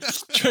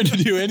it. Trying to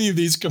do any of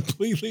these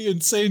completely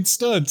insane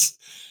stunts.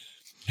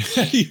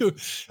 How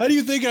do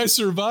you think I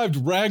survived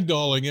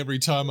ragdolling every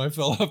time I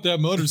fell off that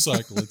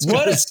motorcycle? It's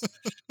because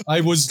I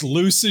was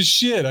loose as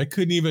shit. I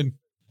couldn't even,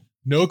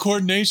 no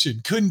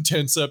coordination, couldn't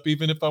tense up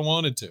even if I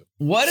wanted to.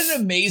 What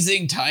an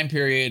amazing time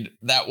period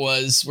that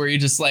was, where you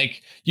just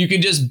you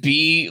could just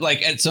be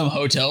at some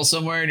hotel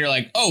somewhere and you're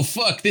like, oh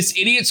fuck, this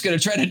idiot's gonna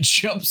try to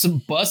jump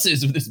some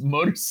buses with his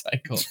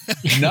motorcycle.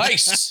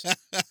 Nice.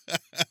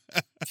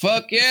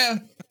 Fuck yeah.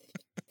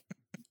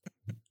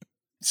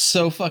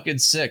 So fucking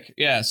sick.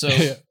 Yeah. So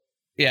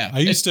yeah.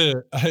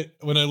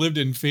 When I lived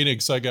in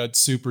Phoenix, I got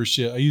super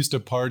shit. I used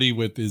to party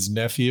with his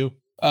nephew.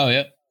 Oh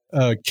yeah.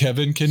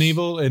 Kevin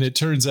Knievel, and it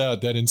turns out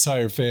that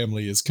entire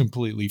family is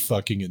completely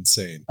fucking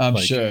insane. I'm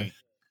sure.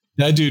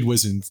 That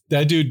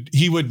dude,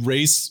 he would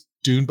race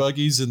dune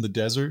buggies in the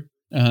desert.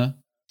 Uh-huh.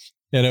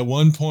 And at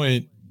one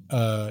point,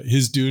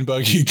 his dune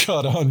buggy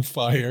caught on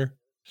fire.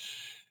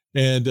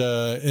 And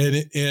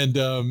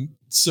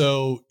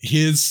so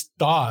his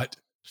thought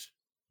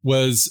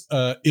was,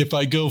 if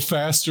I go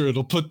faster,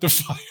 it'll put the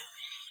fire.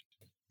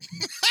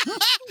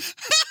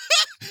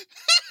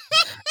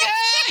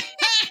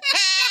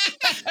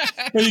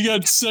 And he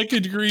got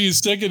second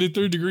and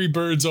third degree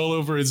burns all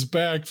over his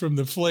back from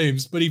the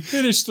flames, but he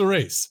finished the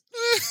race.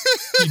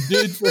 He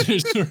did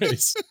finish the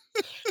race.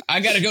 I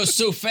got to go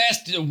so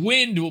fast the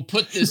wind will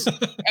put this.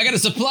 I got to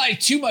supply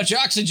too much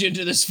oxygen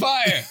to this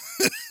fire.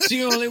 It's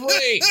the only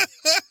way.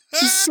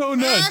 It's so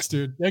nuts,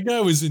 dude. That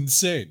guy was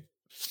insane.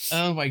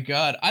 Oh my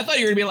God. I thought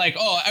you were going to be like,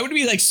 I would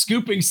be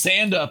scooping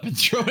sand up and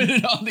throwing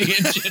it on the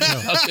engine.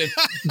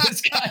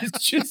 This guy's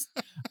just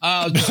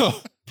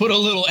put a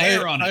little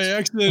air on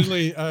it.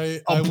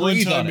 I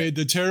one time made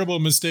the terrible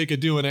mistake of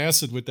doing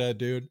acid with that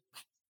dude.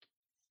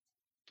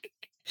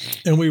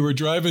 And we were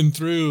driving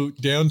through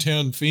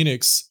downtown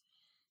Phoenix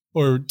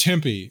or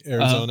Tempe,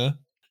 Arizona.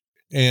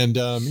 And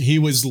he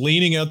was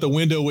leaning out the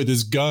window with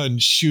his gun,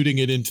 shooting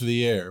it into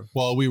the air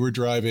while we were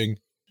driving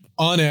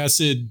on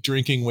acid,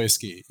 drinking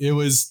whiskey. He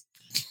was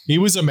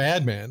a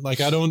madman. They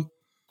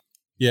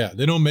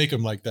don't make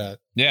him like that.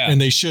 Yeah. And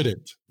they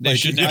shouldn't. They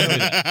should never.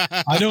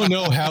 I don't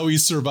know how he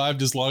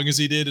survived as long as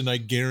he did, and I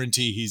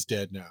guarantee he's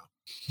dead now.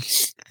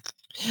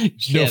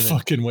 No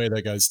fucking way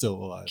that guy's still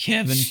alive.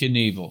 Kevin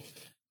Knievel.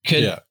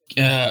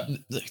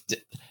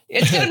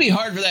 It's gonna be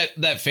hard for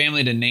that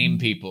family to name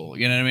people.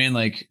 You know what I mean?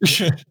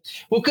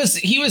 Well, because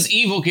he was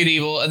Evil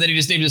Knievel, and then he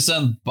just named his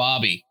son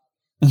Bobby.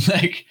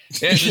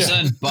 There's your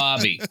son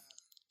Bobby.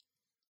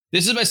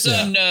 This is my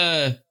son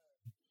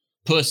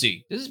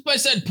Pussy. This is my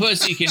son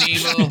Pussy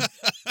Knievel.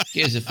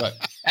 Gives a fuck.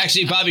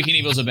 Actually, Bobby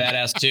Knievel's a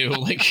badass too.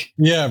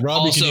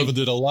 Robbie Knievel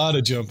did a lot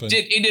of jumping.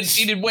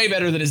 He did way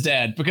better than his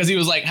dad, because he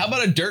was like, how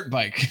about a dirt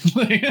bike?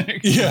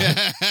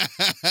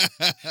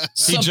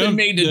 Something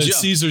made to jump.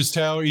 Caesar's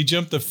Tower. He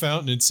jumped the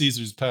fountain in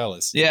Caesar's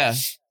Palace. Yeah.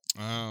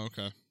 Oh,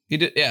 okay. He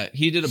did. Yeah,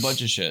 he did a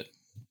bunch of shit.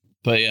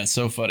 But yeah,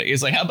 so funny.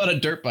 He's like, how about a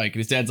dirt bike? And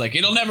his dad's like,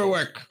 it'll never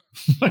work.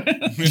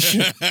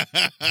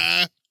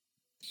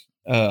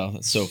 Oh,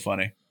 that's so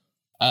funny.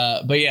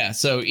 But yeah,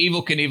 so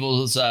Evil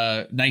Knievel's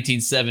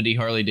 1970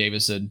 Harley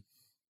Davidson,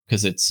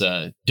 because it's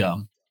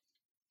dumb.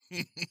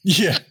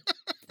 Yeah.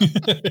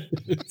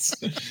 It's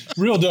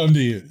real dumb to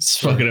use. It's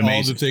fucking amazing.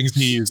 All the things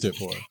he used it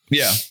for.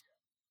 Yeah.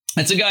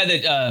 It's a guy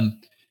that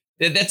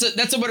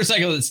that's a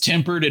motorcycle that's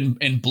tempered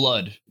in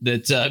blood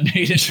that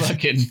made it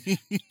fucking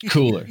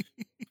cooler.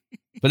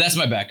 But that's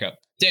my backup.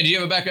 Dan, do you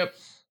have a backup?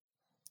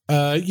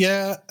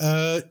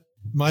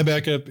 My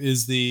backup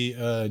is the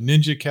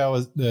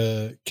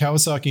Kawasaki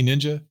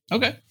Ninja.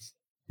 Okay.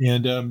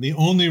 And the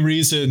only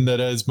reason that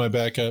is my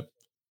backup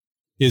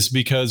is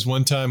because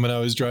one time when I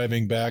was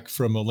driving back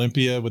from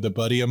Olympia with a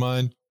buddy of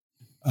mine,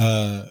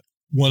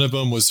 one of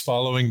them was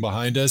following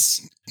behind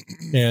us,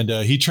 and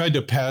he tried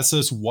to pass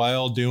us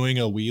while doing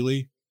a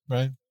wheelie,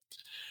 right?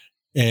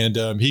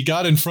 And he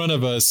got in front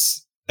of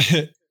us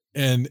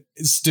and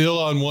still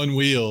on one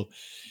wheel,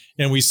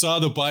 and we saw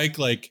the bike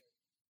like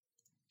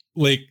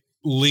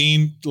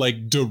leaned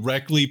like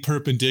directly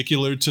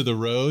perpendicular to the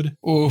road.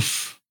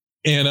 Oof.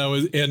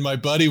 And my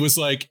buddy was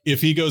like,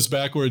 if he goes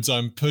backwards,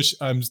 I'm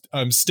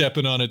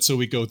stepping on it so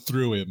we go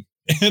through him.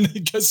 And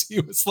because he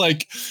was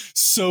like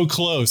so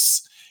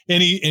close,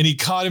 and he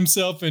caught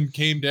himself and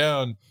came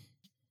down.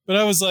 But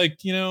I was like,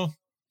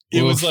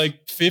 it was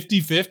like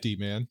 50-50,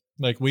 man.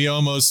 Like we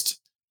almost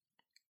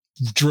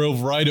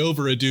drove right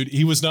over a dude.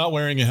 He was not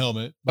wearing a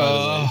helmet, by the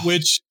way,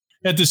 which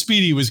at the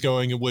speed he was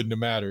going, it wouldn't have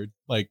mattered.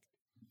 Like,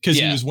 because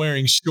he was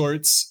wearing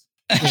shorts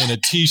and a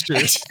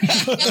t-shirt.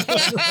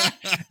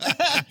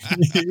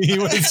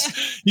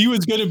 he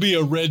was going to be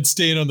a red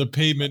stain on the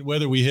pavement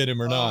whether we hit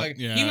him or not.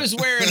 Yeah. He was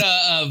wearing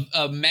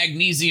a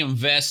magnesium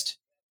vest.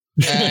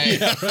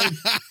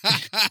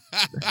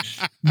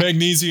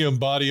 Magnesium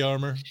body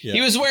armor. Yeah.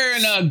 He was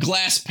wearing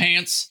glass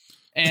pants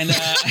and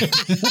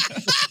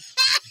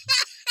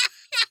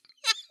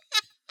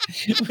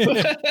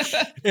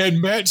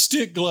and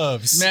matchstick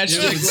gloves.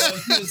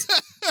 Gloves.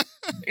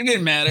 It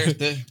didn't matter.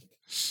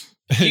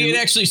 He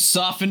had actually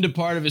softened a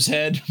part of his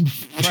head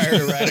prior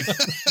to riding.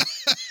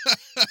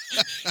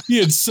 He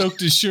had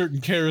soaked his shirt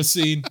in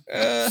kerosene.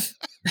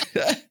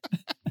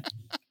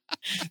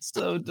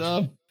 So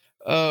dumb.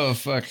 Oh,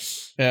 fuck.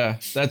 Yeah,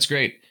 that's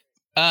great.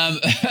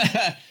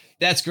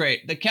 That's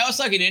great. The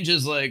Kawasaki Ninja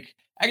is like,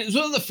 it was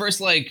one of the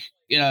first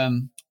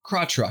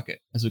crotch rocket,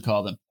 as we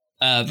call them.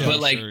 And I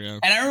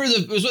remember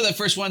it was one of the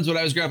first ones when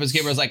I was growing up as a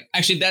kid where I was like,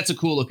 actually, that's a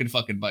cool looking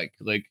fucking bike.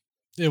 Like,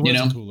 it was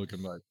a cool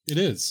looking bike. It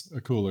is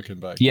a cool looking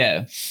bike.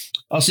 Yeah.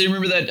 Also,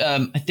 remember that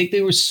I think they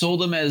were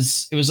sold them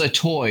as it was a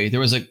toy. There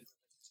was I think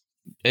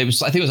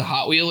it was a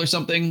Hot Wheel or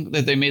something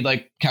that they made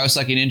like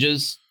Kawasaki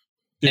Ninjas.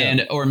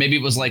 Yeah. Or maybe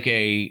it was like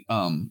it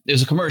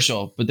was a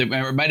commercial, but it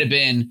might have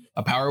been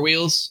a Power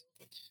Wheels.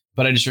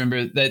 But I just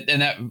remember that,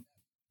 and that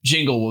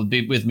jingle will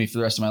be with me for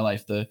the rest of my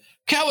life. The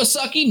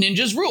Kawasaki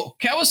Ninjas rule.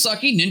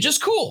 Kawasaki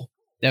Ninjas cool.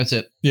 That's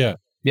it. Yeah.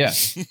 Yeah.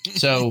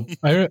 So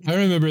I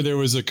remember there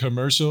was a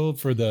commercial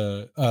for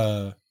the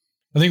I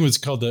think it was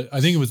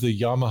the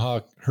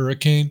Yamaha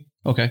Hurricane.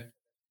 Okay.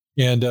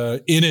 And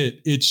in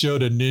it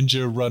showed a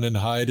ninja run and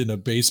hide in a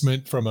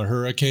basement from a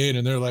hurricane.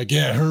 And they're like,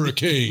 yeah,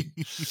 hurricane,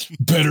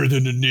 better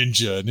than a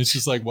ninja. And it's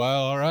just like,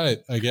 wow, all right,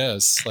 I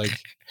guess. Like,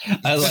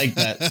 I like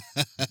that.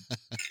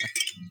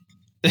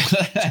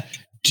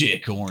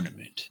 Dick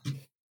ornament.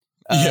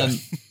 Yeah,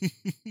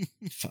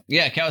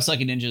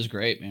 Kawasaki Ninja is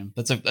great, man.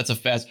 That's a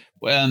fast.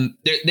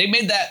 They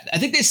made that. I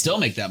think they still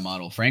make that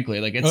model. Frankly,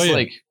 like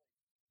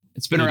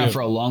it's been around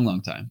for a long,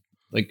 long time,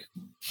 like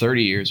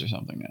 30 years or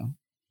something now.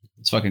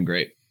 It's fucking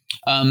great.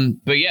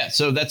 But yeah,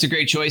 so that's a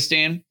great choice,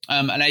 Dan.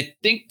 And I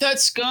think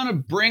that's gonna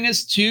bring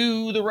us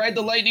to the Ride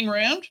the Lightning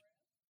round.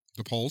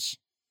 The polls.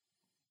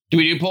 Do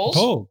we do polls?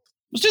 Poll.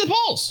 Let's do the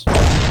polls.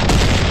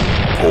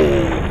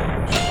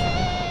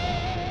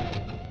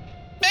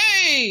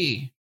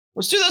 Hey,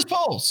 let's do those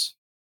polls.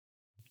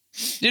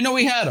 Didn't know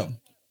we had them.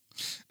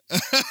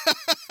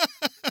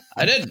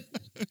 I didn't.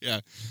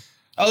 Yeah.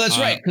 Oh, that's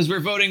right, because we're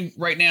voting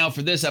right now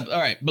for this episode.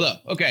 All right, below.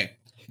 Okay.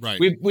 Right.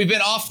 We've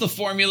been off the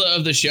formula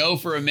of the show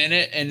for a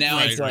minute, and now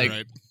it's like,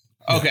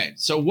 okay.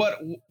 So what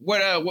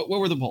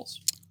were the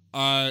polls?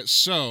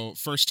 So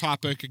first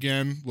topic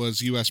again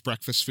was U.S.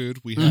 breakfast food.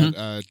 We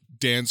had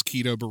Dan's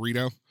keto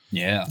burrito.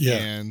 Yeah.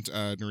 And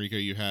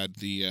Noriko, you had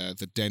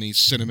the Denny's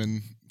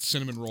cinnamon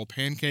roll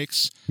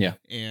pancakes. Yeah.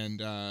 And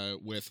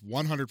with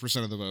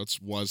 100% of the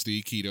votes was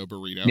the keto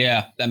burrito.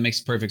 Yeah, that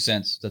makes perfect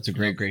sense. That's a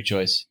great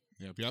choice.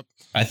 Yep.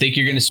 I think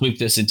you're going to sweep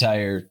this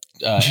entire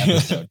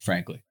episode,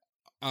 frankly.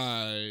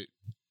 You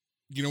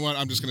know what?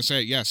 I'm just going to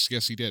say it. Yes,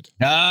 he did.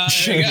 There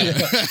you go.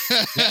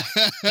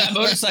 That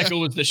motorcycle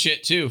was the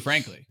shit too,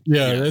 frankly.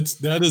 Yeah.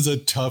 that is a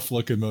tough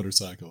looking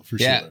motorcycle for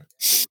sure.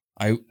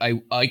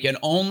 I can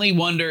only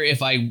wonder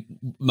if I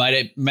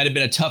might have been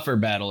a tougher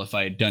battle if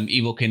I had done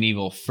Evel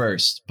Knievel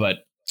first, but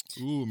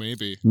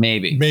maybe.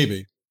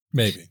 I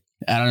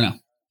don't know.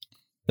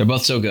 They're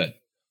both so good.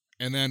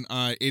 And then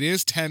it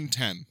is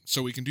 10-10,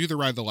 so we can do the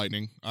Ride the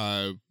Lightning,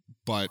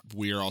 but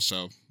we are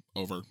also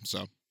over.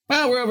 So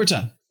we're over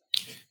time.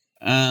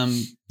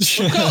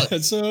 We'll call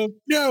it. So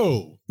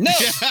no, we're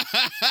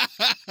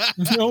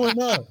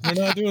not. We're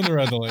not doing the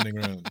Ride the Lightning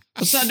round.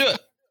 Let's not do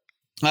it.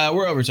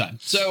 We're over time.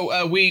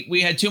 So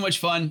we had too much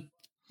fun.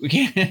 We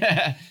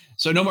can't.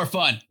 So no more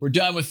fun. We're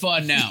done with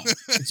fun now.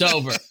 It's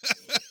over.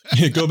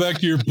 Go back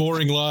to your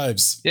boring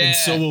lives. Yeah. And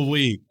so will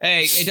we.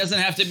 Hey, it doesn't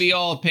have to be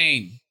all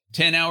pain.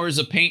 10 hours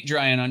of paint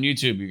drying on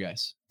YouTube, you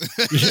guys.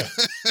 Yeah.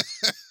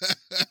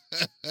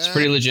 It's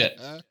pretty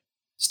legit.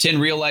 It's 10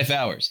 real life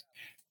hours.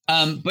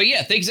 But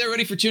yeah, thanks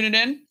everybody for tuning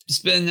in. It's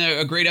been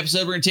a great episode.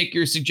 We're going to take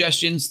your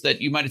suggestions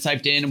that you might have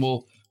typed in, and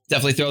we'll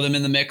definitely throw them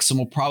in the mix, and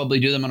we'll probably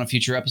do them on a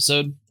future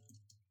episode.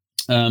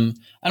 I don't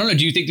know.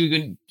 Do you think we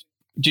can?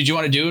 Did you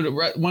want to do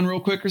one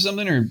real quick or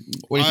something, or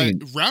what do you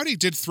think? Rowdy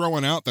did throw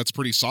one out that's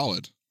pretty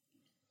solid.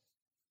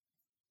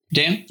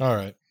 Dan? All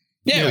right.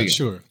 Yeah,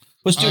 sure.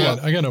 Let's do it.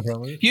 I got no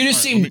problem. You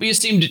just seemed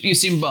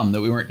bummed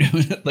that we weren't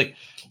doing it. Like,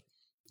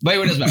 but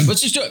it doesn't matter.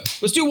 Let's just do it.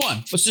 Let's do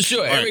one. Let's just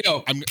do it. Here we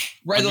go. I'm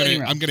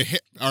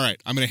All right,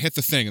 I'm going to hit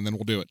the thing and then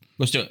we'll do it.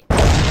 Let's do it.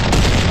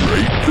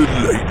 Rate the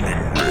lightning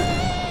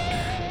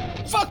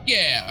red. Fuck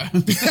yeah.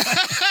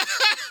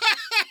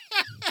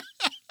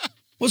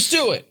 Let's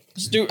do it.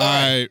 Let's do it. All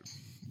right.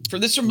 For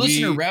this from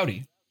listener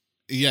Rowdy.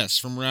 Yes,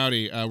 from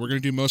Rowdy. We're going to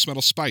do most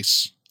metal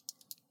spice.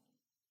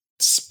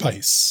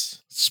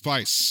 Spice.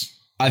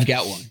 I've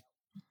got one.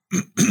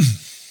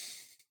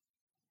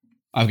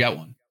 I've got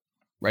one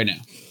right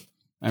now.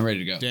 I'm ready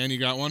to go. Dan, you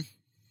got one?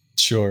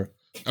 Sure.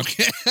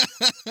 Okay.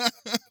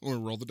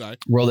 We'll roll the die.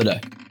 Roll the die.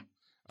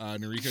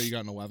 Noriko, you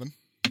got an 11.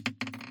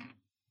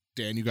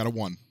 Dan, you got a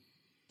 1.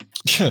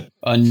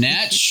 A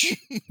Natch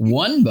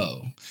one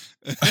bow.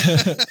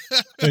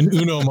 An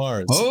Uno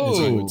Mars.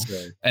 Oh, I would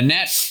say. A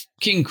Nat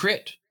King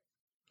crit.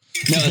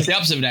 No, that's the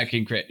opposite of Nat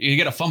King crit. You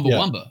get a Fumba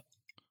Wumba.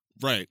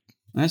 Right.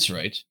 That's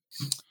right.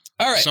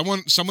 All right.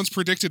 Someone's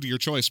predicted your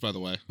choice, by the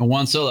way. A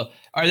Juan Solo.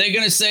 Are they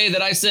going to say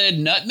that I said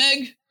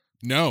nutmeg?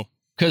 No.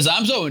 Because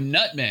I'm so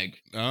nutmeg.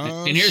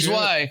 Oh, and here's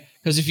why.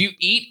 Because if you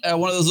eat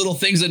one of those little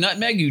things of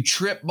nutmeg, you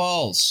trip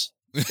balls.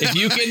 If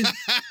you can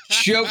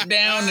choke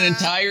down an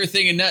entire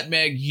thing of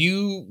nutmeg,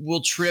 you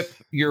will trip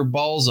your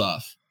balls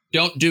off.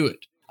 Don't do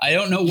it. I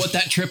don't know what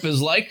that trip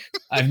is like.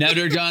 I've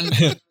never gone.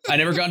 I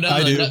never gone down.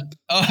 I do.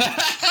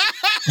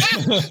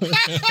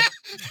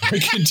 I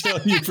can tell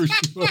you for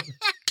sure.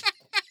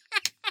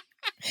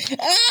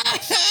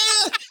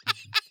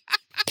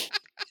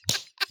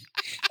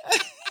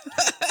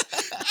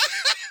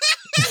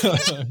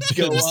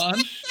 Go on.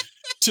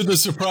 To the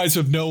surprise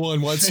of no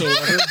one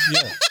whatsoever.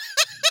 Yeah.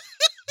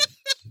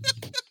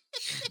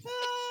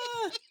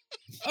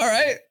 All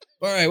right.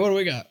 What do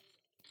we got?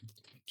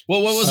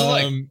 Well, what was it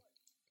like?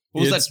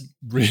 What was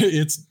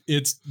that?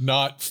 It's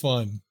not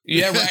fun.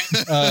 Yeah,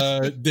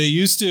 right. They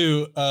used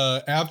to,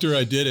 after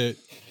I did it,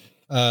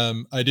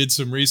 I did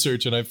some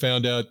research and I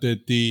found out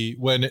that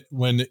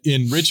when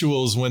in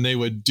rituals, when they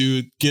would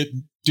do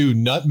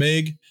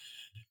nutmeg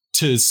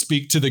to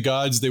speak to the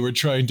gods, they were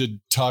trying to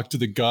talk to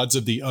the gods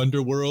of the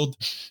underworld,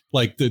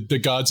 like the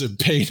gods of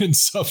pain and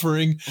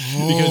suffering,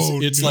 because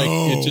it's like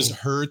it just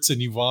hurts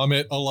and you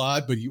vomit a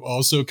lot, but you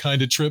also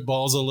kind of trip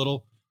balls a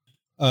little.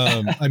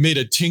 I made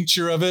a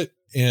tincture of it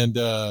and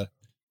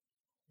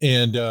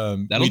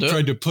we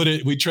tried to put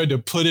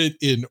it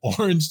in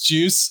orange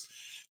juice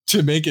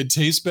to make it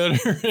taste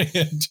better,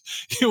 and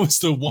it was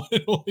the one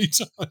and only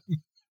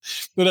time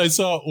that I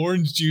saw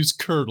orange juice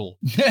curdle.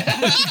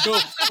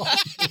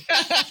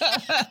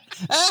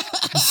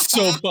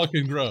 So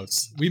fucking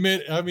gross.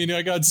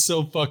 I got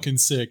so fucking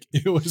sick.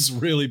 It was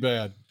really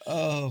bad.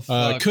 Oh,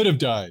 fuck. Could have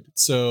died.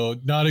 So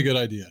not a good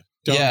idea.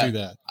 Don't do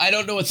that. I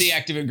don't know what the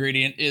active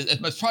ingredient is.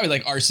 It's probably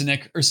like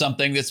arsenic or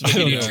something that's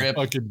making you trip.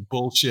 Fucking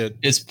bullshit.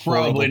 It's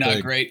probably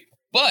not great.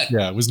 But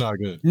yeah, it was not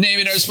good. Name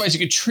another spice you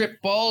could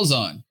trip balls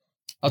on.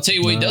 I'll tell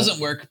you what doesn't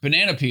work.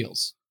 Banana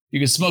peels. You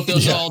can smoke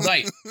those all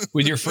night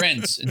with your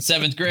friends in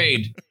 7th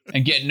grade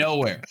and get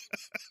nowhere.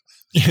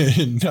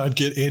 Not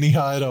get any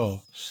high at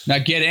all.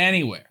 Not get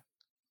anywhere.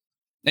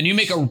 And you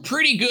make a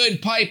pretty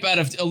good pipe out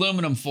of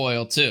aluminum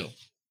foil, too.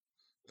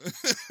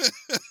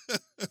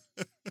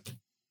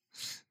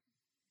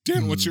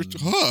 Dan, what's your...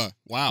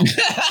 wow.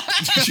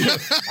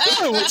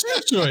 What's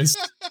your choice?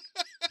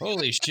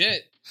 Holy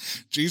shit.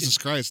 Jesus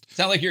Christ.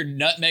 Sound like your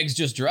nutmegs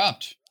just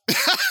dropped.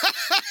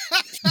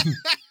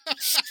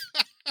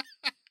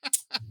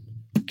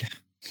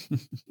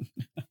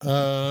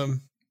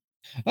 I'm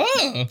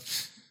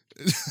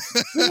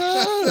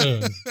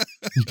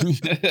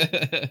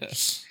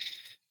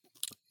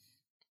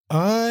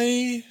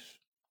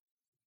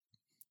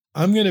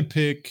gonna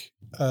pick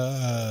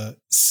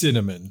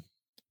cinnamon.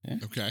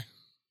 Okay.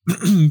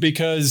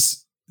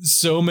 Because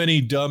so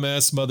many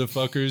dumbass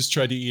motherfuckers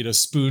try to eat a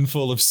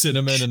spoonful of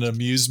cinnamon and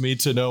amuse me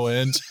to no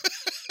end.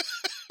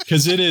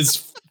 Because it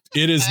is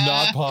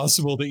not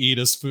possible to eat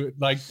a spoon.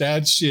 Like,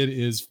 that shit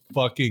is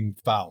fucking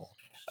foul.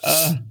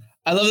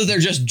 I love that they're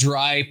just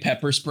dry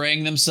pepper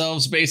spraying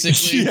themselves,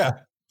 basically. Yeah.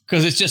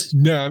 Because it's just...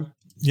 No.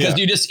 Because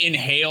you just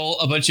inhale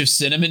a bunch of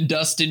cinnamon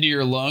dust into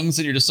your lungs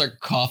and you just start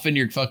coughing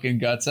your fucking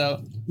guts out.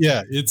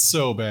 Yeah, it's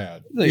so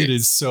bad. It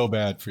is so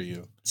bad for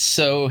you.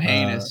 So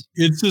heinous.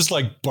 It's just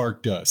like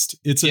bark dust.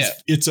 It's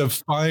a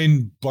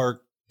fine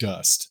bark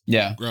dust.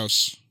 Yeah.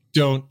 Gross.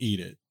 Don't eat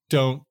it.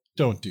 Don't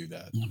do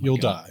that. You'll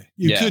die.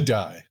 You could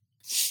die.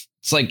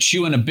 It's like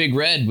chewing a Big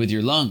Red with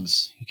your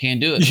lungs. You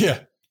can't do it. Yeah.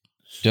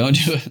 Don't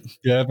do it.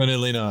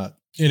 Definitely not.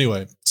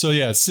 Anyway, so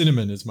yeah,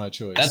 cinnamon is my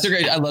choice. That's a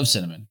great. I love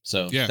cinnamon.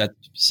 So yeah,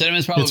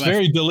 cinnamon's probably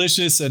very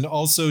delicious and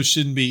also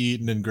shouldn't be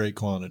eaten in great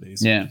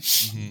quantities. Yeah.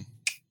 Mm-hmm.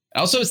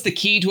 Also, it's the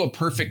key to a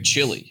perfect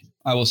chili.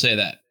 I will say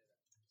that.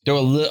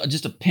 Throw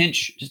just a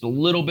pinch, just a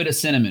little bit of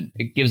cinnamon.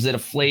 It gives it a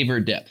flavor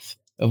depth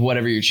of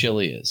whatever your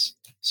chili is.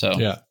 So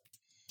yeah,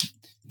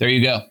 there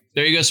you go.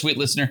 There you go, sweet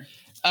listener.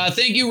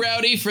 Thank you,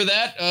 Rowdy, for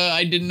that.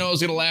 I didn't know I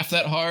was going to laugh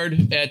that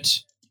hard at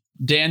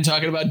Dan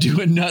talking about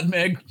doing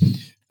nutmeg,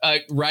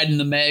 riding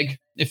the meg,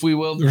 if we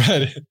will.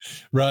 Right.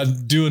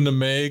 Doing the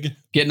meg.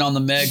 Getting on the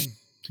meg.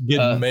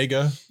 Getting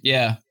mega.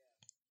 Yeah.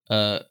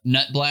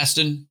 Nut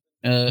blasting.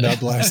 Not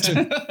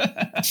blasting.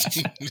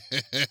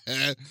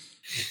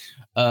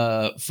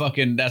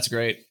 Fucking, that's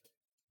great.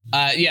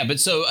 Yeah, but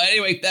so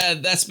anyway,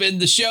 that's been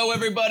the show,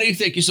 everybody.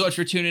 Thank you so much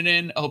for tuning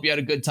in. I hope you had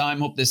a good time.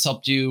 Hope this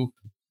helped you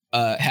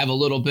have a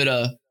little bit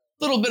of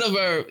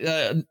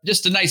a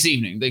just a nice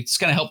evening. They just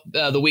kind of help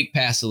the week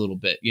pass a little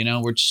bit. You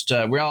know,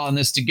 we're all in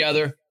this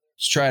together.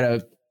 Just try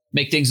to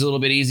make things a little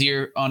bit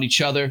easier on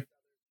each other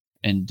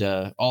and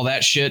all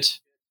that shit.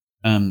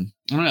 I don't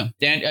know.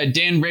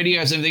 Dan Radio,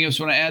 has anything else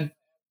you want to add?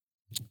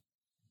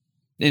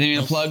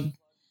 Anything to plug?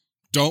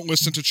 Don't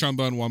listen to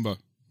Chumba and Wumba.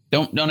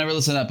 Don't ever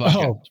listen to that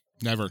podcast. Oh,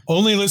 never.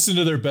 Only listen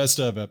to their best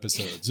of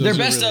episodes. Their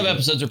best of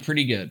episodes are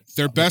pretty good.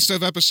 Their best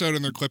of episode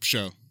and their clip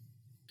show.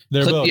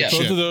 They're both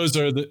of those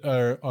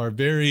are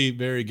very,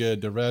 very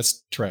good. The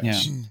rest,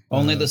 trash. Yeah.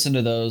 Only listen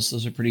to those.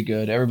 Those are pretty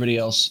good. Everybody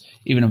else,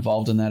 even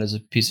involved in that, is a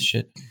piece of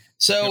shit.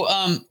 So,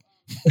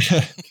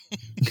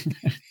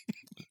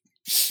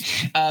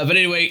 but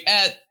anyway,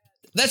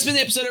 that's been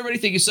the episode, everybody.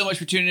 Thank you so much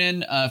for tuning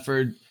in.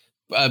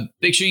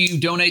 Make sure you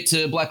donate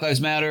to Black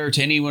Lives Matter,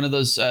 to any one of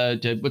those.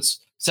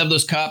 Some of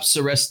those cops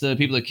arrest the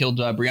people that killed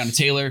Breonna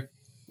Taylor.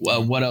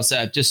 What else?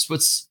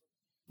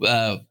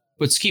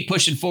 Let's keep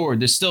pushing forward.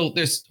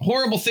 There's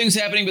horrible things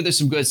happening, but there's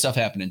some good stuff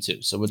happening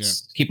too. So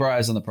let's keep our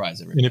eyes on the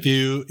prize. Everybody. And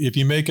if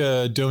you make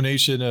a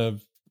donation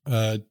of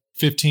 $15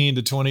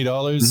 to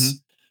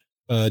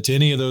 $20 to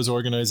any of those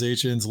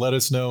organizations, let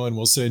us know, and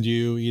we'll send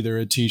you either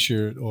a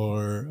T-shirt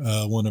or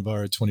one of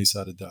our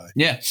 20-sided die.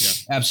 Yeah,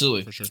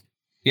 absolutely, for sure.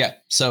 Yeah,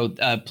 so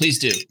please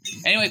do.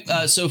 Anyway,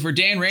 so for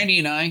Dan, Randy,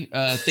 and I,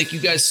 thank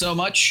you guys so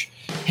much.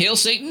 Hail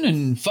Satan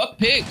and fuck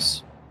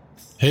pigs.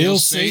 Hail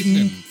Satan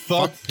and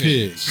fuck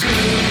pigs.